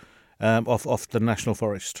scope of the National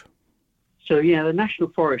Forest? So, the National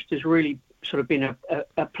Forest has really sort of been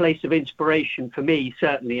a place of inspiration for me,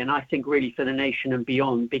 certainly, and I think really for the nation and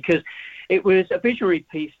beyond, because it was a visionary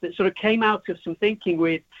piece that sort of came out of some thinking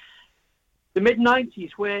with the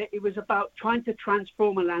mid-90s, where it was about trying to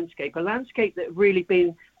transform a landscape that had really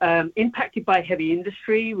been impacted by heavy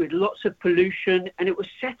industry with lots of pollution, and it was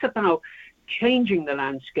set about changing the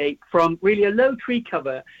landscape from really a low tree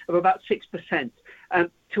cover of about 6%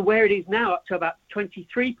 to where it is now, up to about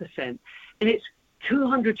 23%. And it's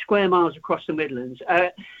 200 square miles across the Midlands,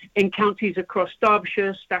 in counties across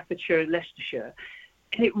Derbyshire, Staffordshire and Leicestershire.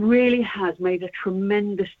 And it really has made a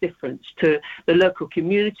tremendous difference to the local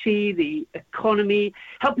community, the economy,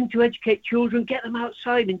 helping to educate children, get them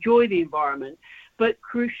outside, enjoy the environment. But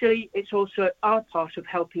crucially, it's also our part of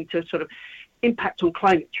helping to sort of impact on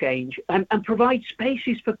climate change and provide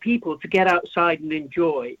spaces for people to get outside and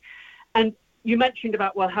enjoy. And you mentioned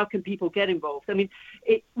about, well, how can people get involved? I mean,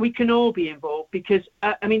 we can all be involved because,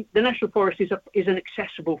 the National Forest is an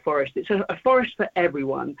accessible forest. It's a forest for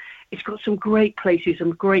everyone. It's got some great places,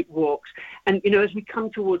 some great walks. And, as we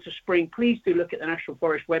come towards the spring, please do look at the National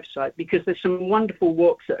Forest website, because there's some wonderful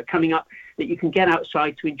walks that are coming up that you can get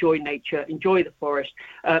outside to enjoy nature, enjoy the forest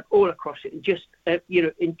all across it, and just,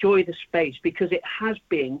 enjoy the space, because it has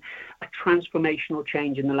been a transformational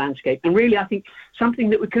change in the landscape. And really, I think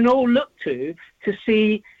something that we can all look to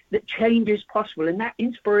see that change is possible, and that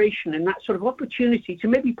inspiration and that sort of opportunity to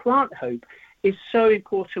maybe plant hope is so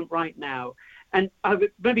important right now. And I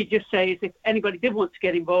would maybe just say, is if anybody did want to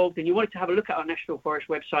get involved and you wanted to have a look at our National Forest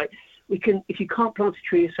website, if you can't plant a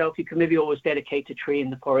tree yourself, you can maybe always dedicate a tree in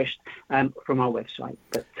the forest from our website.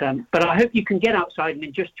 But I hope you can get outside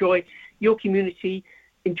and just enjoy your community,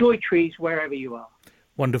 enjoy trees wherever you are.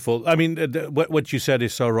 Wonderful. I mean, what you said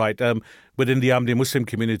is so right. Within the Ahmadi Muslim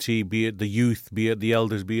community, be it the youth, be it the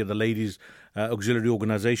elders, be it the ladies, auxiliary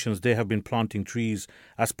organizations, they have been planting trees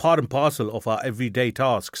as part and parcel of our everyday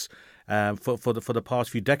tasks. for the past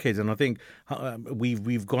few decades. And I think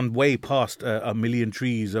we've gone way past 1 million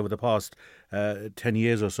trees over the past 10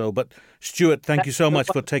 years or so. But Stuart, thank you so much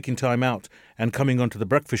for taking time out and coming onto the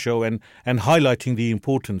Breakfast Show and highlighting the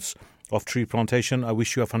importance of tree plantation. I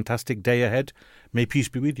wish you a fantastic day ahead. May peace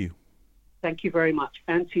be with you. Thank you very much,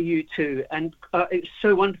 and to you too. And it's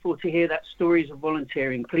so wonderful to hear that stories of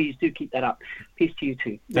volunteering. Please do keep that up. Peace to you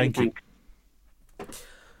too. Thank you.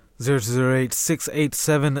 0208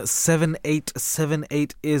 687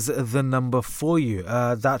 7878 is the number for you.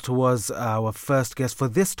 That was our first guest for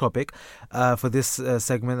this topic, for this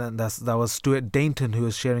segment, and that was Stuart Dainton, who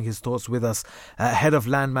was sharing his thoughts with us, head of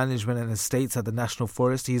land management and estates at the National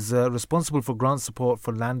Forest. He's responsible for grant support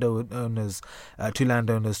for landowners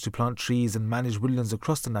to plant trees and manage woodlands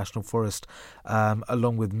across the National Forest,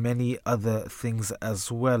 along with many other things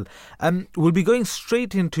as well. We'll be going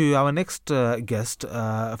straight into our next guest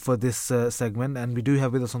for this segment, and we do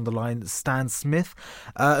have with us on the line Stan Smith,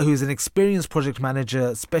 who is an experienced project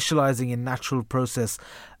manager specialising in natural process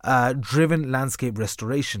driven landscape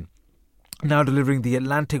restoration, now delivering the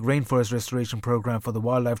Atlantic Rainforest Restoration Programme for the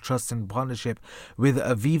Wildlife Trust in partnership with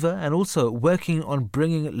Aviva, and also working on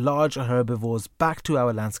bringing large herbivores back to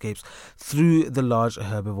our landscapes through the Large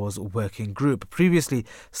Herbivores Working Group. Previously,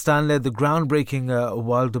 Stan led the groundbreaking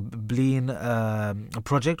Wildbleen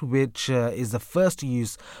project, which is the first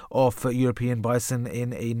use of European bison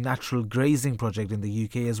in a natural grazing project in the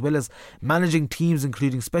UK, as well as managing teams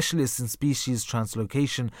including specialists in species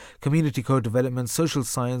translocation, community co-development, social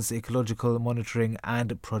science, ecological monitoring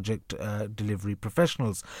and project delivery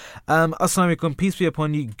professionals. Assalamu alaikum, peace be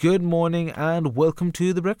upon you. Good morning and welcome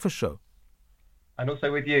to the Breakfast Show. And also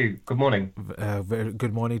with you. Good morning. Very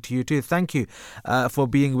good morning to you too. Thank you for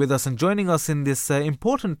being with us and joining us in this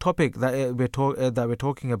important topic that we're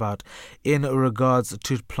talking about in regards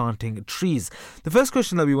to planting trees. The first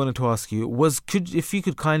question that we wanted to ask you was, if you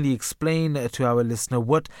could kindly explain to our listener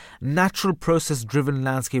what natural process-driven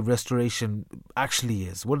landscape restoration actually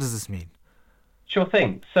is. What does this mean? Sure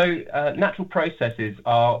thing. So natural processes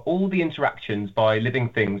are all the interactions by living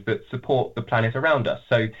things that support the planet around us.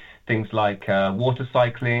 So things like water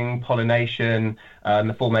cycling, pollination,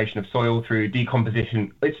 the formation of soil through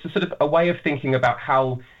decomposition. It's a sort of a way of thinking about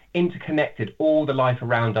how interconnected all the life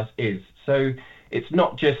around us is. So it's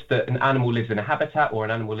not just that an animal lives in a habitat or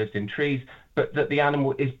an animal lives in trees, but that the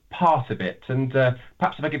animal is part of it. And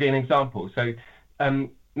perhaps if I give you an example. So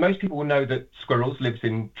most people will know that squirrels live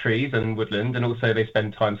in trees and woodland, and also they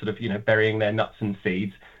spend time sort of, burying their nuts and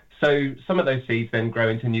seeds. So some of those seeds then grow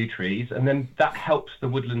into new trees, and then that helps the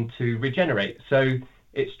woodland to regenerate. So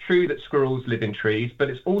it's true that squirrels live in trees, but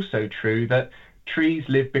it's also true that trees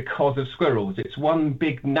live because of squirrels. It's one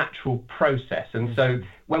big natural process. And so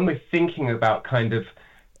when we're thinking about kind of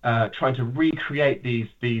trying to recreate these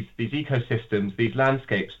ecosystems, these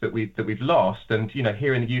landscapes that we've lost, and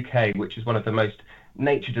here in the UK, which is one of the most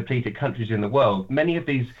nature depleted countries in the world, many of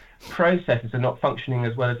these processes are not functioning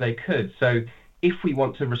as well as they could. So if we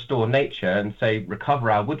want to restore nature and say recover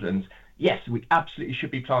our woodlands, yes, we absolutely should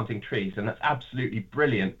be planting trees, and that's absolutely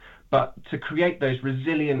brilliant. But to create those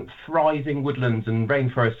resilient, thriving woodlands and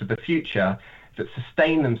rainforests of the future that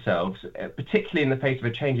sustain themselves, particularly in the face of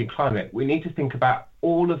a changing climate, we need to think about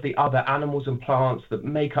all of the other animals and plants that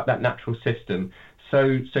make up that natural system.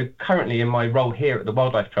 So currently in my role here at the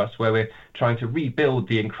Wildlife Trust, where we're trying to rebuild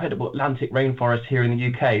the incredible Atlantic rainforest here in the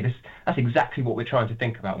UK, that's exactly what we're trying to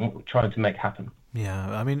think about and what we're trying to make happen.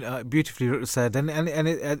 Yeah, I mean, beautifully said, and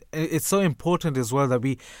it's so important as well that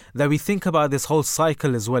we think about this whole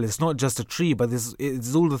cycle as well. It's not just a tree, but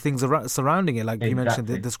it's all the things surrounding it, like you mentioned,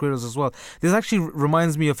 the squirrels as well. This actually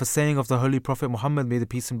reminds me of a saying of the Holy Prophet Muhammad, may the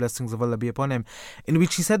peace and blessings of Allah be upon him, in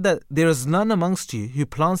which he said that there is none amongst you who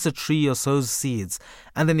plants a tree or sows seeds,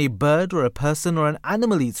 and then a bird or a person or an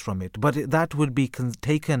animal eats from it, but that would be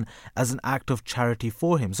taken as an act of charity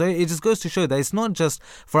for him. So it just goes to show that it's not just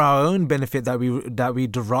for our own benefit that we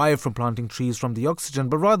derive from planting trees from the oxygen,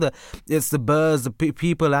 but rather it's the birds, the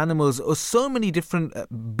people, animals, or so many different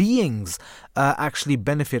beings actually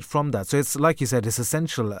benefit from that. So it's, like you said, it's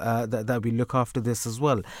essential that we look after this as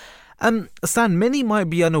well. Stan, many might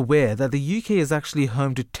be unaware that the UK is actually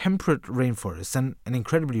home to temperate rainforests and an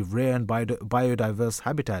incredibly rare and biodiverse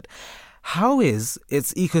habitat. How is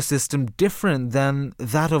its ecosystem different than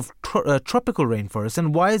that of tropical rainforests,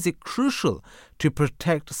 and why is it crucial to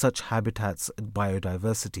protect such habitats and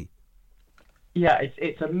biodiversity? Yeah,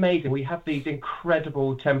 it's amazing. We have these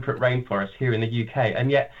incredible temperate rainforests here in the UK,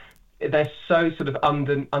 and yet they're so sort of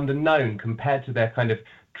underknown compared to their kind of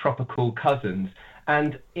tropical cousins.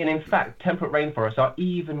 And in fact, temperate rainforests are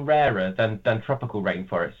even rarer than tropical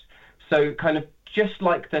rainforests. So kind of just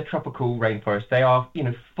like the tropical rainforest, they are,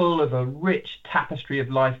 full of a rich tapestry of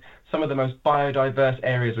life, some of the most biodiverse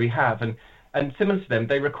areas we have. And similar to them,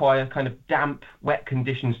 they require kind of damp, wet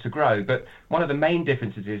conditions to grow. But one of the main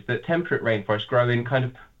differences is that temperate rainforests grow in kind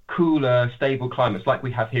of cooler, stable climates like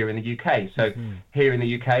we have here in the UK. So here in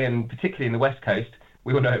the UK, and particularly in the West Coast,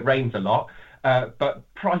 we all know it rains a lot. But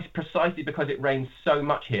precisely because it rains so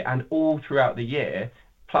much here and all throughout the year,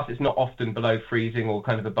 plus it's not often below freezing or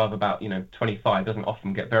kind of above about 25, doesn't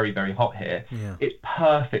often get very, very hot here. Yeah. It's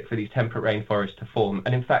perfect for these temperate rainforests to form.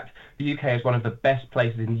 And in fact, the UK is one of the best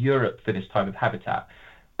places in Europe for this type of habitat.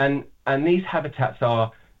 And these habitats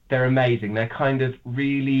they're amazing. They're kind of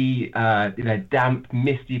really damp,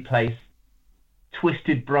 misty place,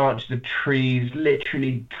 twisted branches of trees,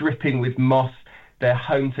 literally dripping with moss. They're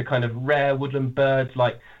home to kind of rare woodland birds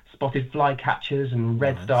like spotted flycatchers and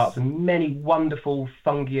redstarts and many wonderful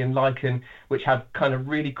fungi and lichen, which have kind of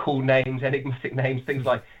really cool names, enigmatic names, things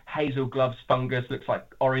like hazel gloves fungus, looks like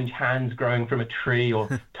orange hands growing from a tree,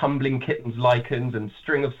 or tumbling kittens lichens, and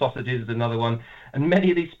string of sausages is another one. And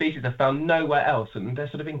many of these species are found nowhere else, and they're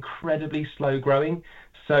sort of incredibly slow growing.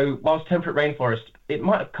 So whilst temperate rainforest, it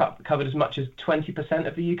might have covered as much as 20%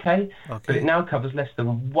 of the UK, but it now covers less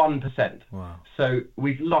than 1%. Wow. So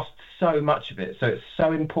we've lost so much of it. So it's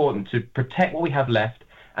so important to protect what we have left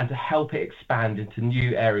and to help it expand into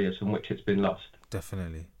new areas from which it's been lost.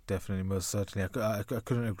 Definitely, most certainly. I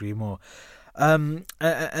couldn't agree more. And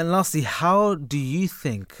lastly, how do you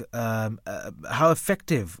think, how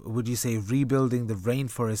effective would you say rebuilding the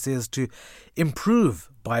rainforest is to improve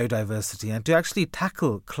biodiversity and to actually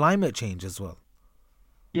tackle climate change as well?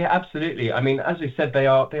 Yeah, absolutely. I mean, as we said, they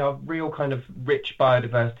are real kind of rich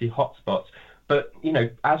biodiversity hotspots. But,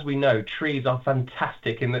 as we know, trees are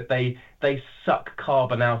fantastic in that they suck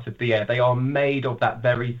carbon out of the air. They are made of that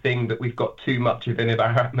very thing that we've got too much of in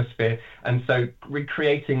our atmosphere. And so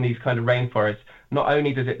recreating these kind of rainforests, not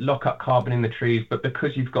only does it lock up carbon in the trees, but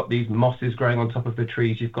because you've got these mosses growing on top of the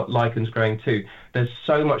trees, you've got lichens growing too. There's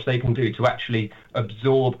so much they can do to actually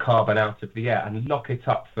absorb carbon out of the air and lock it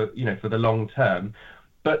up for the long term.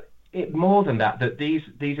 But more than that these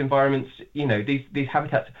environments, these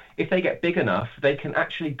habitats, if they get big enough, they can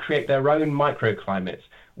actually create their own microclimates.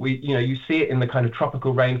 You see it in the kind of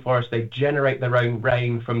tropical rainforest. They generate their own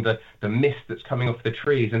rain from the mist that's coming off the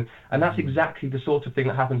trees. And that's exactly the sort of thing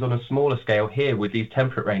that happens on a smaller scale here with these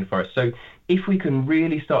temperate rainforests. So if we can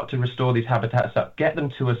really start to restore these habitats up, get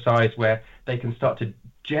them to a size where they can start to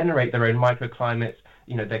generate their own microclimates,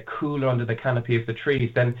 they're cooler under the canopy of the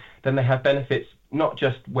trees, then they have benefits not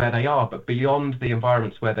just where they are, but beyond the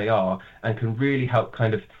environments where they are, and can really help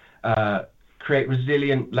kind of create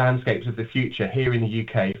resilient landscapes of the future here in the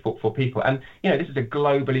UK for people. And this is a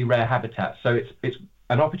globally rare habitat, so it's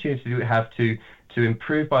an opportunity that we have to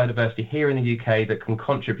improve biodiversity here in the UK that can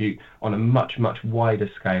contribute on a much, much wider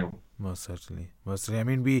scale. Most certainly. I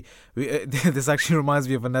mean, we this actually reminds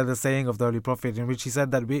me of another saying of the Holy Prophet, in which he said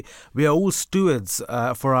that we are all stewards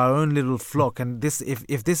for our own little flock, and this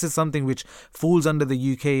if this is something which falls under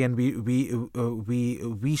the UK, and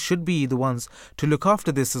we should be the ones to look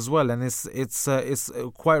after this as well. And it's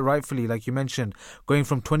quite rightfully, like you mentioned, going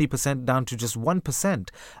from 20% down to just 1%.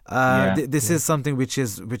 This is something which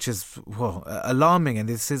is alarming, and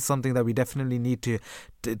this is something that we definitely need to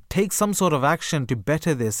take some sort of action to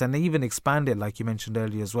better this and even expand it, like you mentioned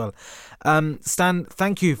earlier as well. Stan,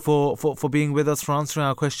 thank you for being with us, for answering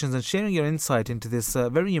our questions and sharing your insight into this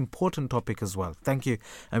very important topic as well. Thank you,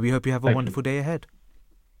 and we hope you have a wonderful day ahead.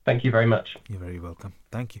 Thank you very much. You're very welcome.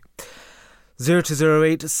 Thank you.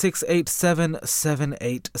 0208 687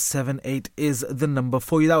 7878 is the number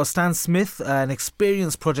for you. That was Stan Smith, an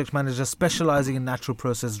experienced project manager specialising in natural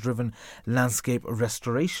process-driven landscape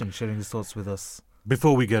restoration, sharing his thoughts with us.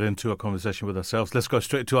 Before we get into a conversation with ourselves, let's go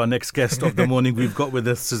straight to our next guest of the morning. We've got with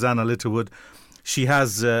us Susannah Littlewood. She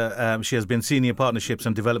has been Senior Partnerships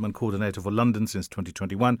and Development Coordinator for London since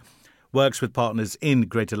 2021, works with partners in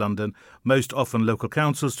Greater London, most often local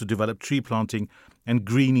councils, to develop tree planting and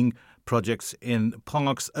greening projects in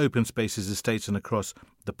parks, open spaces, estates and across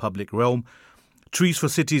the public realm. Trees for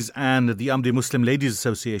Cities and the Ahmadi Muslim Ladies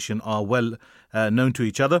Association are well known to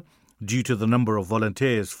each other due to the number of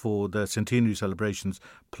volunteers for the centenary celebrations,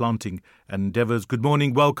 planting endeavours. Good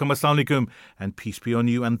morning, welcome, assalamu alaikum, and peace be on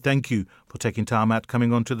you, and thank you for taking time out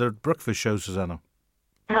coming on to the breakfast show, Susannah.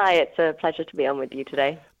 Hi, it's a pleasure to be on with you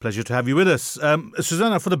today. Pleasure to have you with us.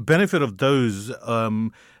 Susannah, for the benefit of those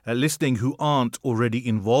listening who aren't already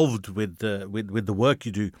involved with the work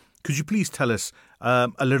you do, could you please tell us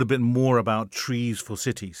a little bit more about Trees for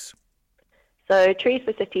Cities? So Trees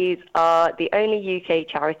for Cities are the only UK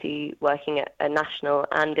charity working at a national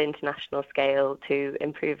and international scale to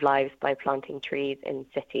improve lives by planting trees in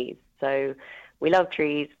cities. So we love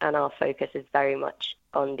trees, and our focus is very much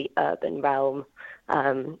on the urban realm,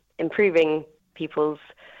 improving people's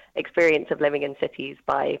experience of living in cities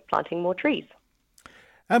by planting more trees.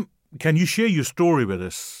 Can you share your story with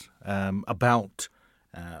us about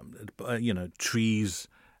trees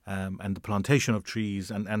and the plantation of trees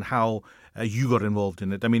and how you got involved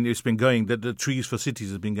in it? I mean, it's been going, the Trees for Cities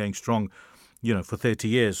has been going strong, for 30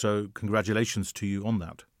 years. So congratulations to you on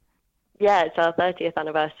that. Yeah, it's our 30th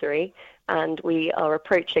anniversary, and we are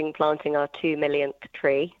approaching planting our 2 millionth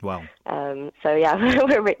tree. Wow. So yeah,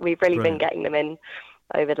 we've really been getting them in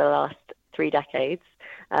over the last 3 decades.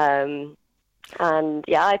 And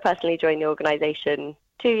yeah, I personally joined the organisation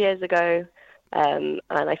 2 years ago, and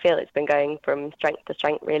I feel it's been going from strength to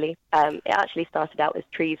strength, really. It actually started out as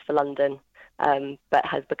Trees for London, but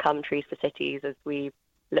has become Trees for Cities as we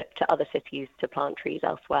look to other cities to plant trees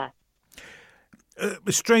elsewhere.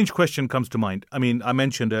 A strange question comes to mind. I mean, I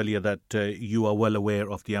mentioned earlier that you are well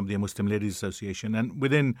aware of the Ahmadiyya Muslim Ladies Association, and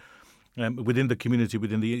within the community,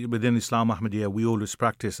 within Islam Ahmadiyya, we always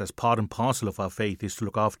practice as part and parcel of our faith is to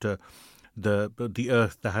look after the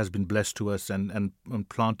earth that has been blessed to us, and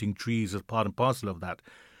planting trees as part and parcel of that.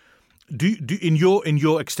 Do in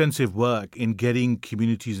your extensive work in getting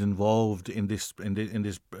communities involved in this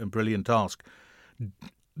brilliant task,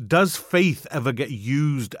 does faith ever get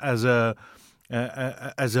used as a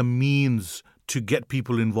means to get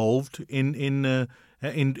people involved in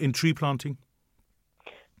tree planting?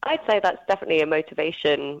 I'd say that's definitely a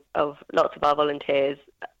motivation of lots of our volunteers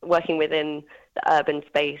working within the urban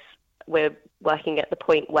space. We're working at the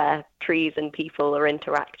point where trees and people are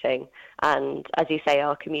interacting. And as you say,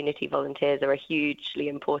 our community volunteers are a hugely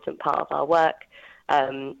important part of our work.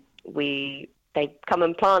 They come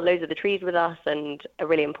and plant loads of the trees with us, and a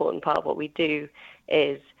really important part of what we do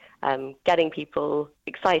is getting people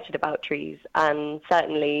excited about trees. And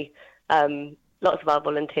certainly lots of our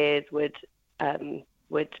volunteers would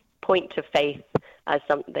point to faith as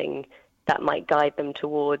something that might guide them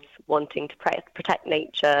towards wanting to protect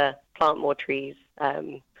nature, plant more trees,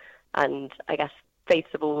 and I guess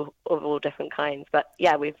faiths of all different kinds. But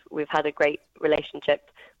yeah, we've had a great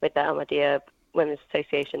relationship with the Ahmadiyya Women's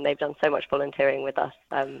Association. They've done so much volunteering with us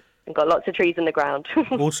and got lots of trees in the ground.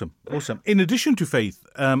 Awesome. In addition to faith,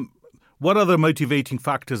 what other motivating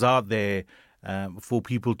factors are there for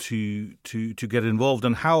people to get involved,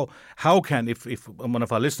 and how can, if one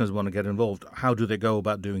of our listeners want to get involved, how do they go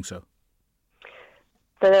about doing so?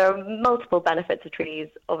 So there are multiple benefits of trees.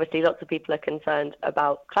 Obviously, lots of people are concerned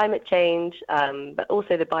about climate change, but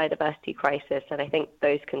also the biodiversity crisis. And I think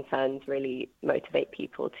those concerns really motivate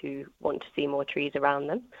people to want to see more trees around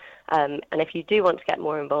them. And if you do want to get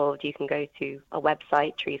more involved, you can go to our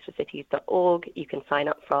website, treesforcities.org. You can sign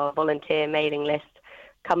up for our volunteer mailing list.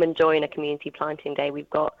 Come and join a community planting day. We've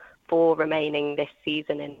got 4 remaining this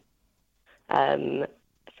season. So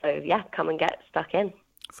yeah, come and get stuck in.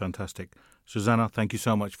 Fantastic. Susannah, thank you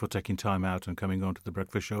so much for taking time out and coming on to the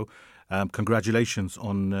Breakfast Show. Congratulations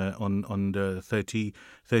on the 30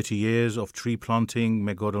 years of tree planting.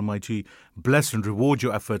 May God Almighty bless and reward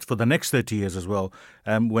your efforts for the next 30 years as well.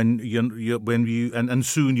 When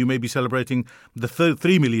soon you may be celebrating the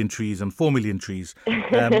 3 million trees and 4 million trees.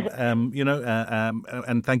 And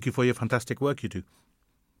thank you for your fantastic work you do.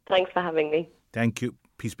 Thanks for having me. Thank you.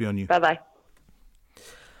 Peace be on you. Bye-bye.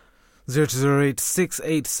 0208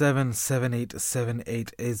 687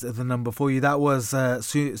 7878 is the number for you. That was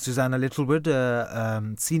Susannah Littlewood,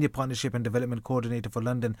 Senior Partnership and Development Coordinator for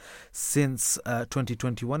London since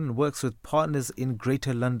 2021, and works with partners in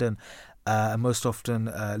Greater London, most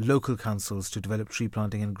often local councils, to develop tree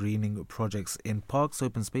planting and greening projects in parks,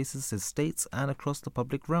 open spaces, estates and across the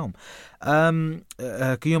public realm.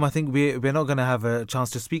 Qayyum, I think we're not going to have a chance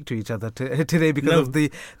to speak to each other today because of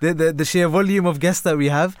the sheer volume of guests that we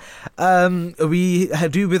have. We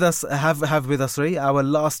do with us have with us our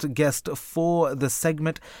last guest for the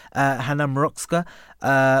segment, Hanna Mroczka,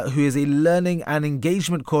 who is a learning and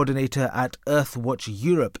engagement coordinator at Earthwatch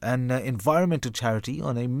Europe, an environmental charity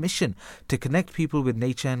on a mission to connect people with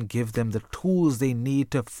nature and give them the tools they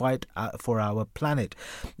need to fight for our planet.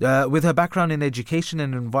 With her background in education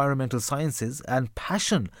and environmental sciences and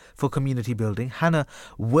passion for community building, Hanna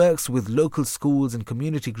works with local schools and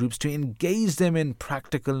community groups to engage them in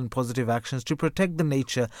practical and positive actions to protect the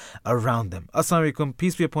nature around them. Assalamu alaikum,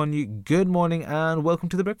 peace be upon you. Good morning and welcome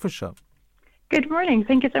to the Breakfast Show. Good morning.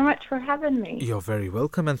 Thank you so much for having me. You're very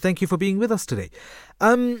welcome, and thank you for being with us today.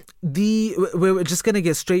 We're just going to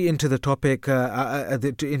get straight into the topic,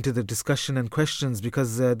 into the discussion and questions,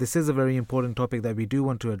 because this is a very important topic that we do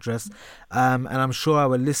want to address, and I'm sure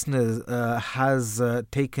our listeners has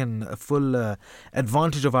taken full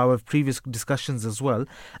advantage of our previous discussions as well.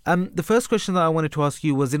 The first question that I wanted to ask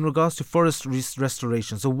you was in regards to forest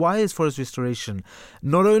restoration. So why is forest restoration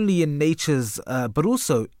not only in nature's, but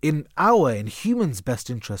also in humans'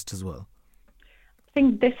 best interest as well? I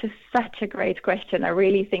think this is such a great question. I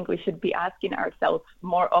really think we should be asking ourselves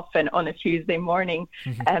more often on a Tuesday morning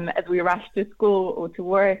as we rush to school or to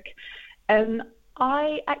work.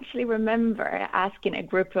 I actually remember asking a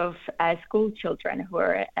group of school children who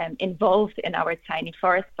were involved in our Tiny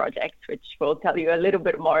Forest project, which we'll tell you a little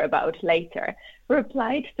bit more about later, who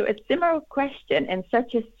replied to a similar question in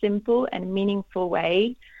such a simple and meaningful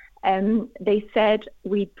way. They said,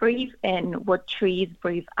 we breathe in what trees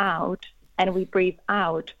breathe out, and we breathe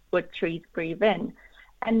out what trees breathe in.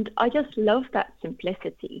 And I just love that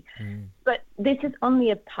simplicity. But this is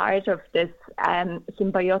only a part of this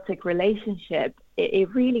symbiotic relationship.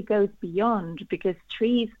 It really goes beyond, because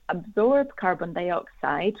trees absorb carbon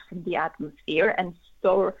dioxide from the atmosphere and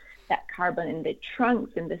store that carbon in the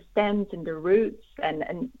trunks, in the stems, in the roots,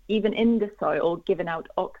 and even in the soil, giving out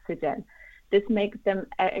oxygen. This makes them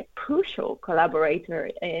a crucial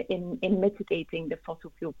collaborator in mitigating the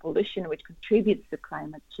fossil fuel pollution, which contributes to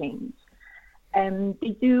climate change.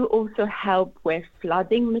 They do also help with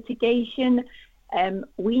flooding mitigation.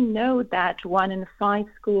 We know that 1 in 5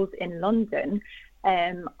 schools in London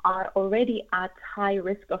are already at high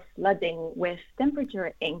risk of flooding with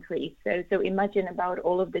temperature increase. So imagine about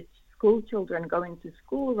all of the school children going to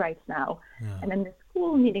school right now, and then the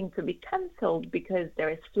school needing to be cancelled because there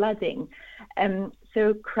is flooding.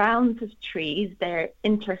 So crowns of trees, they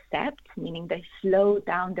intercept, meaning they slow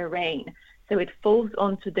down the rain. So it falls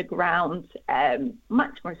onto the ground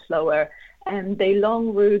much more slower. And their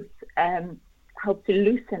long roots help to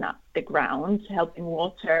loosen up the ground, helping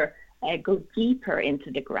water go deeper into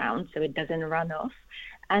the ground so it doesn't run off.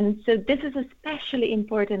 And so this is especially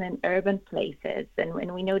important in urban places. And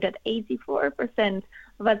when we know that 84%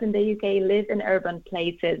 of us in the UK live in urban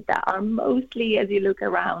places that are mostly, as you look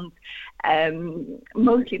around,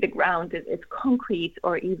 mostly the ground is concrete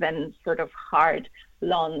or even sort of hard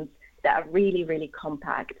lawns that are really, really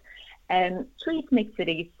compact. Trees make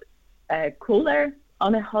cities cooler.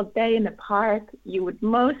 On a hot day in a park, you would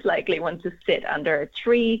most likely want to sit under a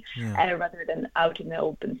tree rather than out in the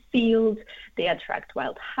open field. They attract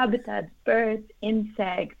wild habitats, birds,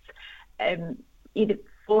 insects. In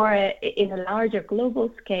a larger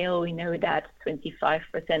global scale, we know that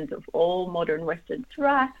 25% of all modern Western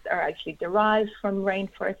drafts are actually derived from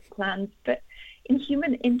rainforest plants. But in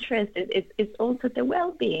human interest, it's also the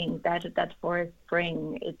well-being that forests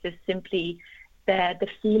bring. It's just simply the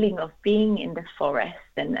feeling of being in the forest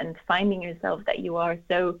and finding yourself that you are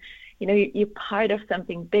so, you're part of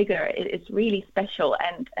something bigger. It's really special,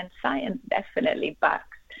 and science definitely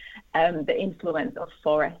backs the influence of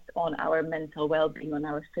forests on our mental well-being, on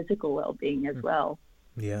our physical well-being as well.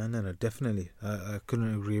 Yeah, no, definitely. I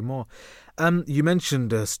couldn't agree more. You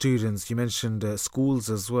mentioned students, you mentioned schools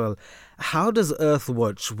as well. How does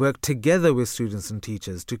Earthwatch work together with students and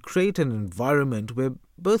teachers to create an environment where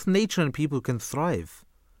both nature and people can thrive?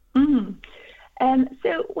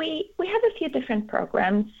 So we have a few different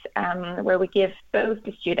programs where we give both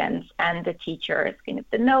the students and the teachers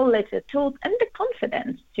the knowledge, the tools, and the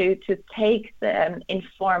confidence to take the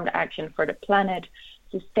informed action for the planet,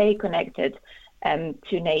 to stay connected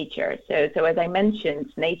to nature. So as I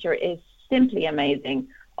mentioned, nature is simply amazing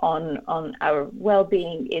on our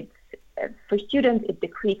well-being. It's for students, it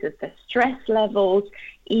decreases the stress levels.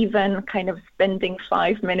 Even kind of spending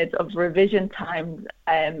 5 minutes of revision time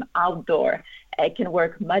outdoor can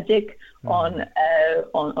work magic on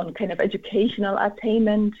kind of educational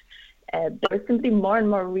attainment. There's simply more and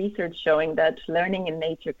more research showing that learning in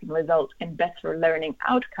nature can result in better learning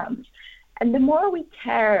outcomes. And the more we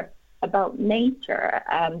care about nature,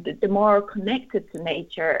 the more connected to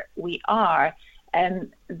nature we are,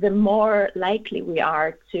 the more likely we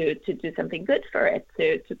are to do something good for it,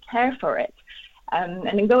 to care for it. And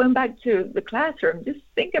then going back to the classroom, just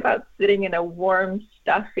think about sitting in a warm,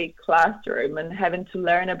 stuffy classroom and having to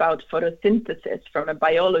learn about photosynthesis from a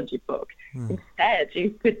biology book. Instead, you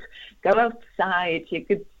could go outside, you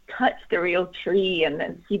could touch the real tree and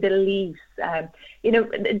then see the leaves.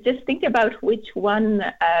 Just think about which one,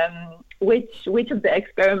 which of the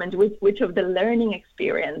experiments, which of the learning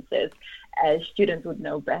experiences students would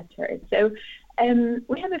know better. So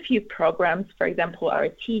We have a few programs. For example, our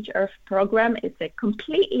Teach Earth program is a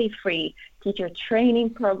completely free teacher training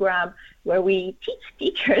program where we teach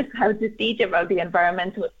teachers how to teach about the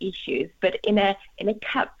environmental issues, but in a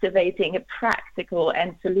captivating, a practical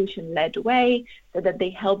and solution-led way, so that they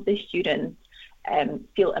help the students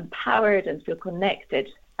feel empowered and feel connected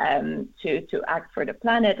to act for the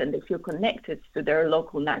planet, and they feel connected to their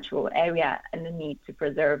local natural area and the need to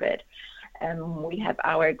preserve it. We have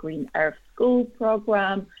our Green Earth School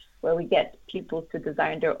program, where we get pupils to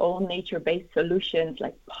design their own nature-based solutions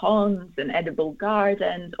like ponds and edible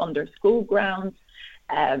gardens on their school grounds,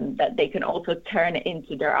 that they can also turn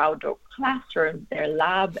into their outdoor classrooms, their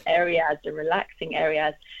lab areas, the relaxing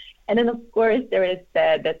areas. And then, of course, there is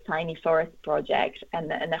the Tiny Forest project and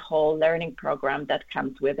the whole learning program that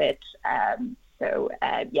comes with it. I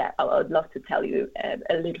would love to tell you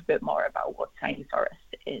a little bit more about what Tiny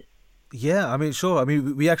Forest is. Yeah, I mean, sure. I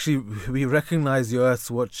mean, we recognise your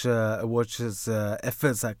Earth's Watch's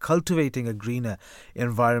efforts at cultivating a greener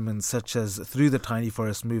environment, such as through the Tiny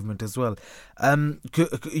Forest movement as well.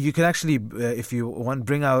 You can actually, if you want,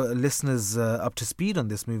 bring our listeners up to speed on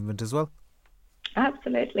this movement as well.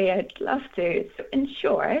 Absolutely, I'd love to. So in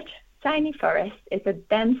short, Tiny Forest is a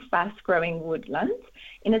dense, fast-growing woodland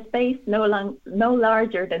in a space no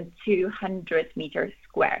larger than 200 meters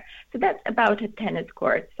square. So that's about a tennis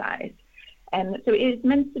court size. So it is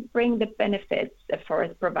meant to bring the benefits a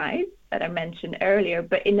forest provides that I mentioned earlier,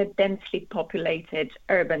 but in a densely populated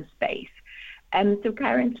urban space. So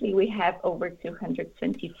currently we have over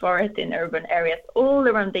 220 forests in urban areas all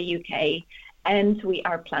around the UK, and we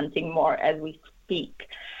are planting more as we speak.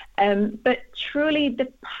 But truly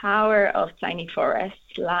the power of Tiny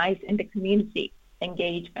Forests lies in the community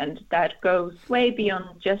engagement that goes way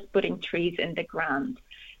beyond just putting trees in the ground.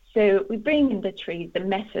 So we bring in the trees, the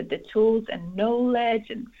method, the tools and knowledge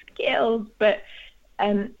and skills, but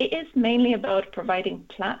it is mainly about providing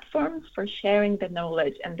platforms for sharing the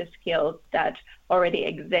knowledge and the skills that already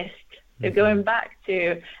exist. So going back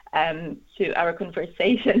to our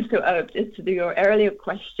conversation, to your earlier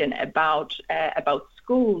question about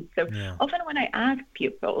schools. So often when I ask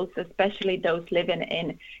pupils, especially those living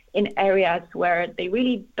in areas where they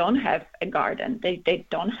really don't have a garden, they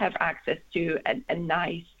don't have access to a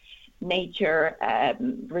nice nature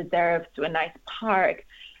reserve, to a nice park,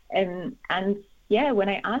 when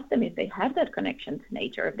I ask them if they have that connection to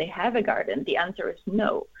nature, if they have a garden, the answer is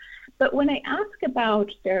no. But when I ask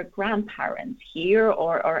about their grandparents here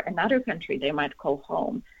or another country they might call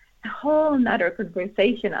home, a whole another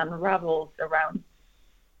conversation unravels around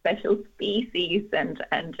special species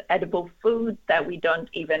and edible foods that we don't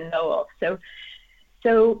even know of.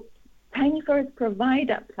 So Tiny Forests provide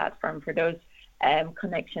that platform for those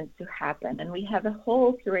connections to happen. And we have a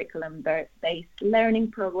whole curriculum-based learning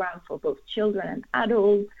program for both children and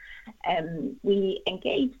adults. We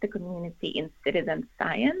engage the community in citizen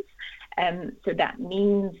science. So that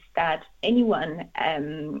means that anyone,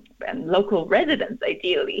 and local residents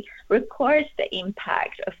ideally, records the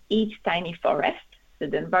impact of each tiny forest, so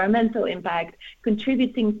the environmental impact,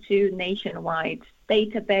 contributing to nationwide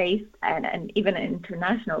database and even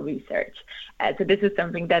international research. So this is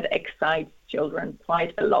something that excites children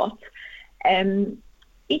quite a lot.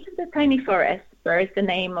 Each of the tiny forests bears the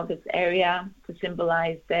name of its area to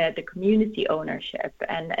symbolize the community ownership.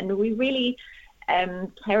 And we really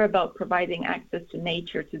care about providing access to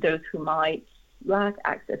nature to those who might lack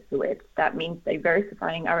access to it. That means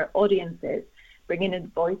diversifying our audiences, bringing in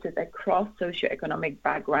voices across socioeconomic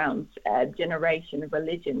backgrounds, generation,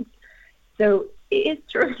 religions. So it is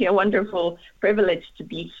truly a wonderful privilege to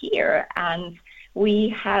be here. And we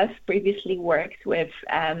have previously worked with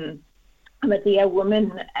Ahmadiyya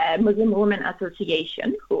Muslim Women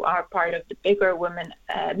Association, who are part of the bigger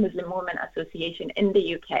Muslim Women Association in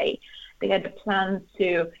the UK. They had a plan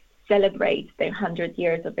to celebrate their 100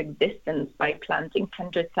 years of existence by planting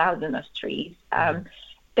 100,000 of trees.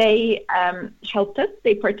 They helped us.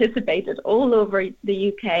 They participated all over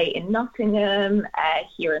the UK, in Nottingham,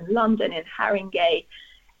 here in London, in Haringey,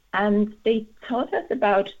 and they taught us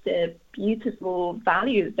about the beautiful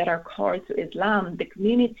values that are core to Islam, the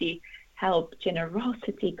community help,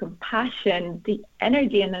 generosity, compassion, the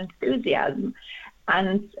energy and enthusiasm.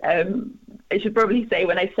 And I should probably say,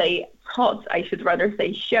 when I say taught, I should rather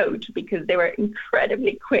say showed, because they were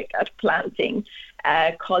incredibly quick at planting.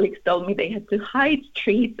 Colleagues told me they had to hide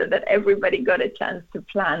trees so that everybody got a chance to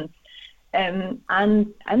plant. And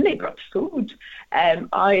they brought food.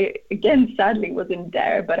 I, again, sadly wasn't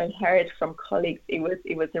there, but I heard from colleagues it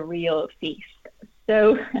was a real feast.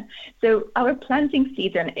 So our planting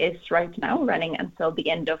season is right now running until the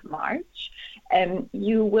end of March.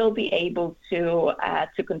 You will be able to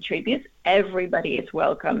contribute. Everybody is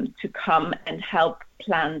welcome to come and help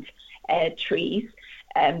plant trees.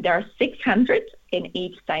 There are 600 in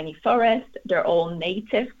each tiny forest. They're all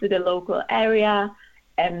native to the local area.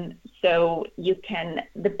 So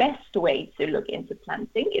the best way to look into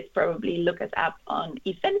planting is probably look us up on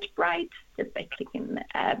Eventbrite,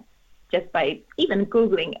 just by even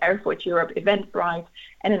Googling Erfurt Europe Eventbrite,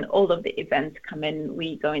 and then all of the events come in.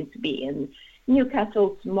 We're going to be in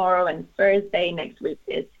Newcastle tomorrow and Thursday. Next week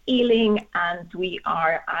is Ealing, and we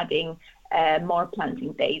are adding more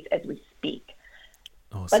planting days as we speak.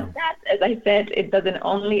 Awesome. But that, as I said, it doesn't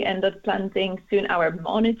only end at planting. Soon our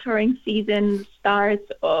monitoring season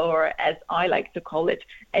starts, or as I like to call it,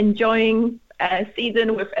 enjoying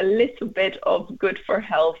season with a little bit of good for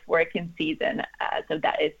health working season. So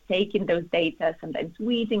that is taking those data, sometimes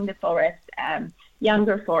weeding the forest.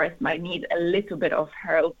 Younger forests might need a little bit of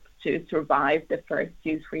help to survive the first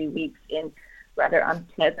 2-3 weeks in rather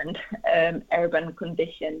unpleasant urban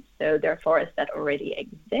conditions. So there are forests that already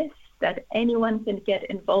exist that anyone can get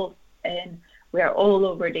involved in. We are all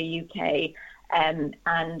over the UK, and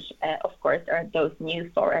of course there are those new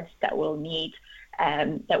forests that will need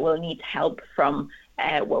help from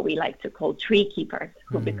what we like to call tree keepers,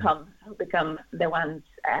 who become the ones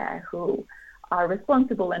who are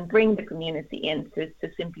responsible and bring the community in to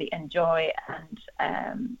simply enjoy and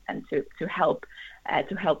to help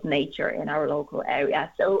nature in our local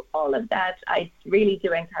area. So all of that, I really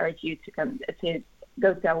do encourage you to come to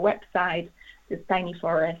go to our website, it's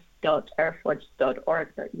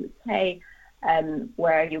tinyforest.erfurt.org.uk,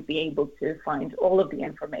 where you'll be able to find all of the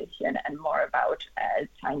information and more about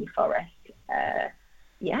Tiny Forest.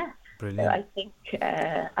 Brilliant. So I think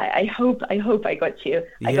I hope I got you.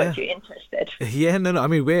 I got you interested. Yeah, no. I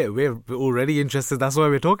mean, we're already interested. That's why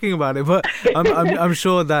we're talking about it. But I'm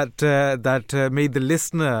sure that made the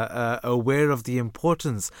listener aware of the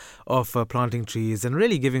importance of planting trees and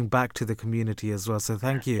really giving back to the community as well. So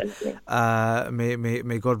thank you.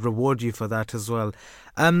 May God reward you for that as well.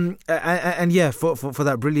 And yeah, for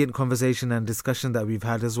that brilliant conversation and discussion that we've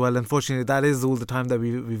had as well. Unfortunately, that is all the time that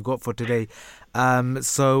we've got for today.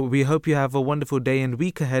 So we hope you have a wonderful day and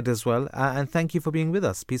week ahead as well. And thank you for being with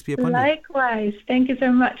us. Peace be upon you. Likewise. Thank you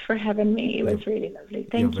so much for having me. It was really lovely.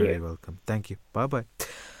 Thank you. You're very welcome. Thank you. Bye-bye.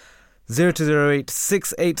 0208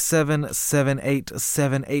 687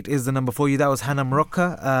 7878 is the number for you. That was Hanna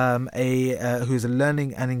Mroczka, who's a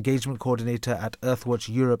learning and engagement coordinator at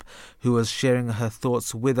Earthwatch Europe, who was sharing her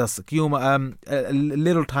thoughts with us. Qayyum, a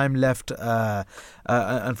little time left,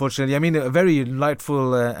 unfortunately. I mean, a very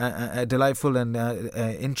delightful and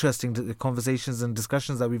interesting conversations and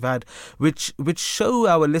discussions that we've had, which show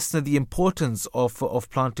our listener the importance of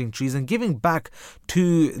planting trees and giving back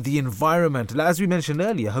to the environment. As we mentioned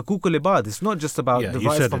earlier, Hukukul Ibad, it's not just about the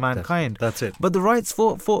rights for mankind. That's it. But the rights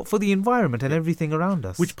for the environment and everything around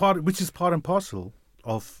us. Which is part and parcel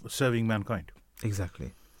of serving mankind.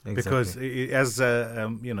 Exactly. Because as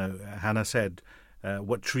Hanna said,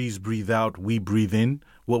 what trees breathe out, we breathe in.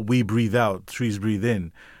 What we breathe out, trees breathe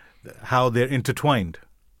in. How they're intertwined.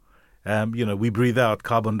 We breathe out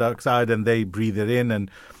carbon dioxide and they breathe it in, and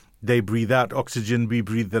they breathe out oxygen, we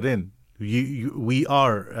breathe it in. We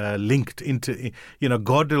are linked into,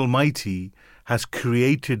 God Almighty has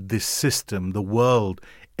created this system, the world.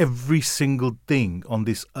 Every single thing on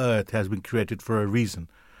this earth has been created for a reason.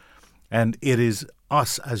 And it is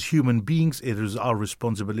us as human beings, it is our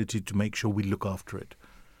responsibility to make sure we look after it.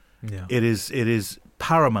 Yeah. It is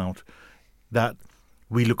paramount that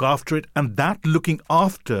we look after it, and that looking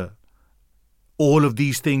after all of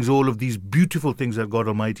these things, all of these beautiful things that God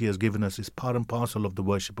Almighty has given us is part and parcel of the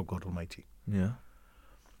worship of God Almighty. Yeah.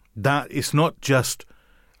 That is not just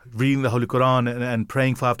reading the Holy Quran and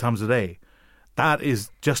praying 5 times a day. That is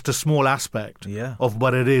just a small aspect of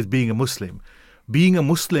what it is being a Muslim. Being a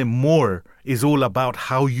Muslim more is all about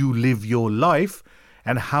how you live your life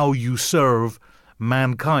and how you serve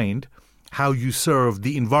mankind, how you serve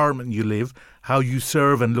the environment you live, how you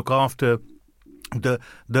serve and look after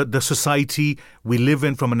the society we live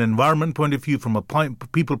in from an environment point of view, from a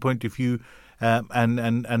people point of view,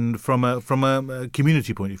 and from a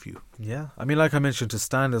community point of view. Yeah, I mean, like I mentioned to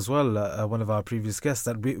Stan as well, one of our previous guests,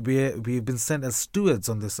 that we've been sent as stewards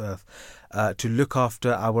on this earth to look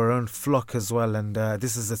after our own flock as well. And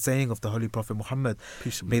this is a saying of the Holy Prophet Muhammad.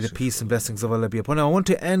 May the peace and blessings of Allah be upon him. I want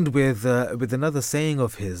to end with another saying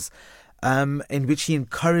of his, in which he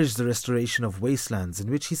encouraged the restoration of wastelands,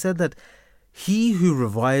 in which he said that he who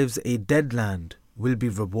revives a dead land will be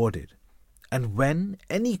rewarded, and when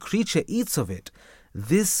any creature eats of it,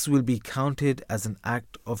 this will be counted as an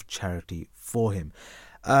act of charity for him.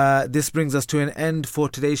 This brings us to an end for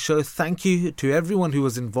today's show. Thank you to everyone who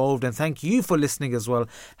was involved, and thank you for listening as well.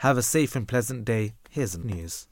 Have a safe and pleasant day. Here's the news.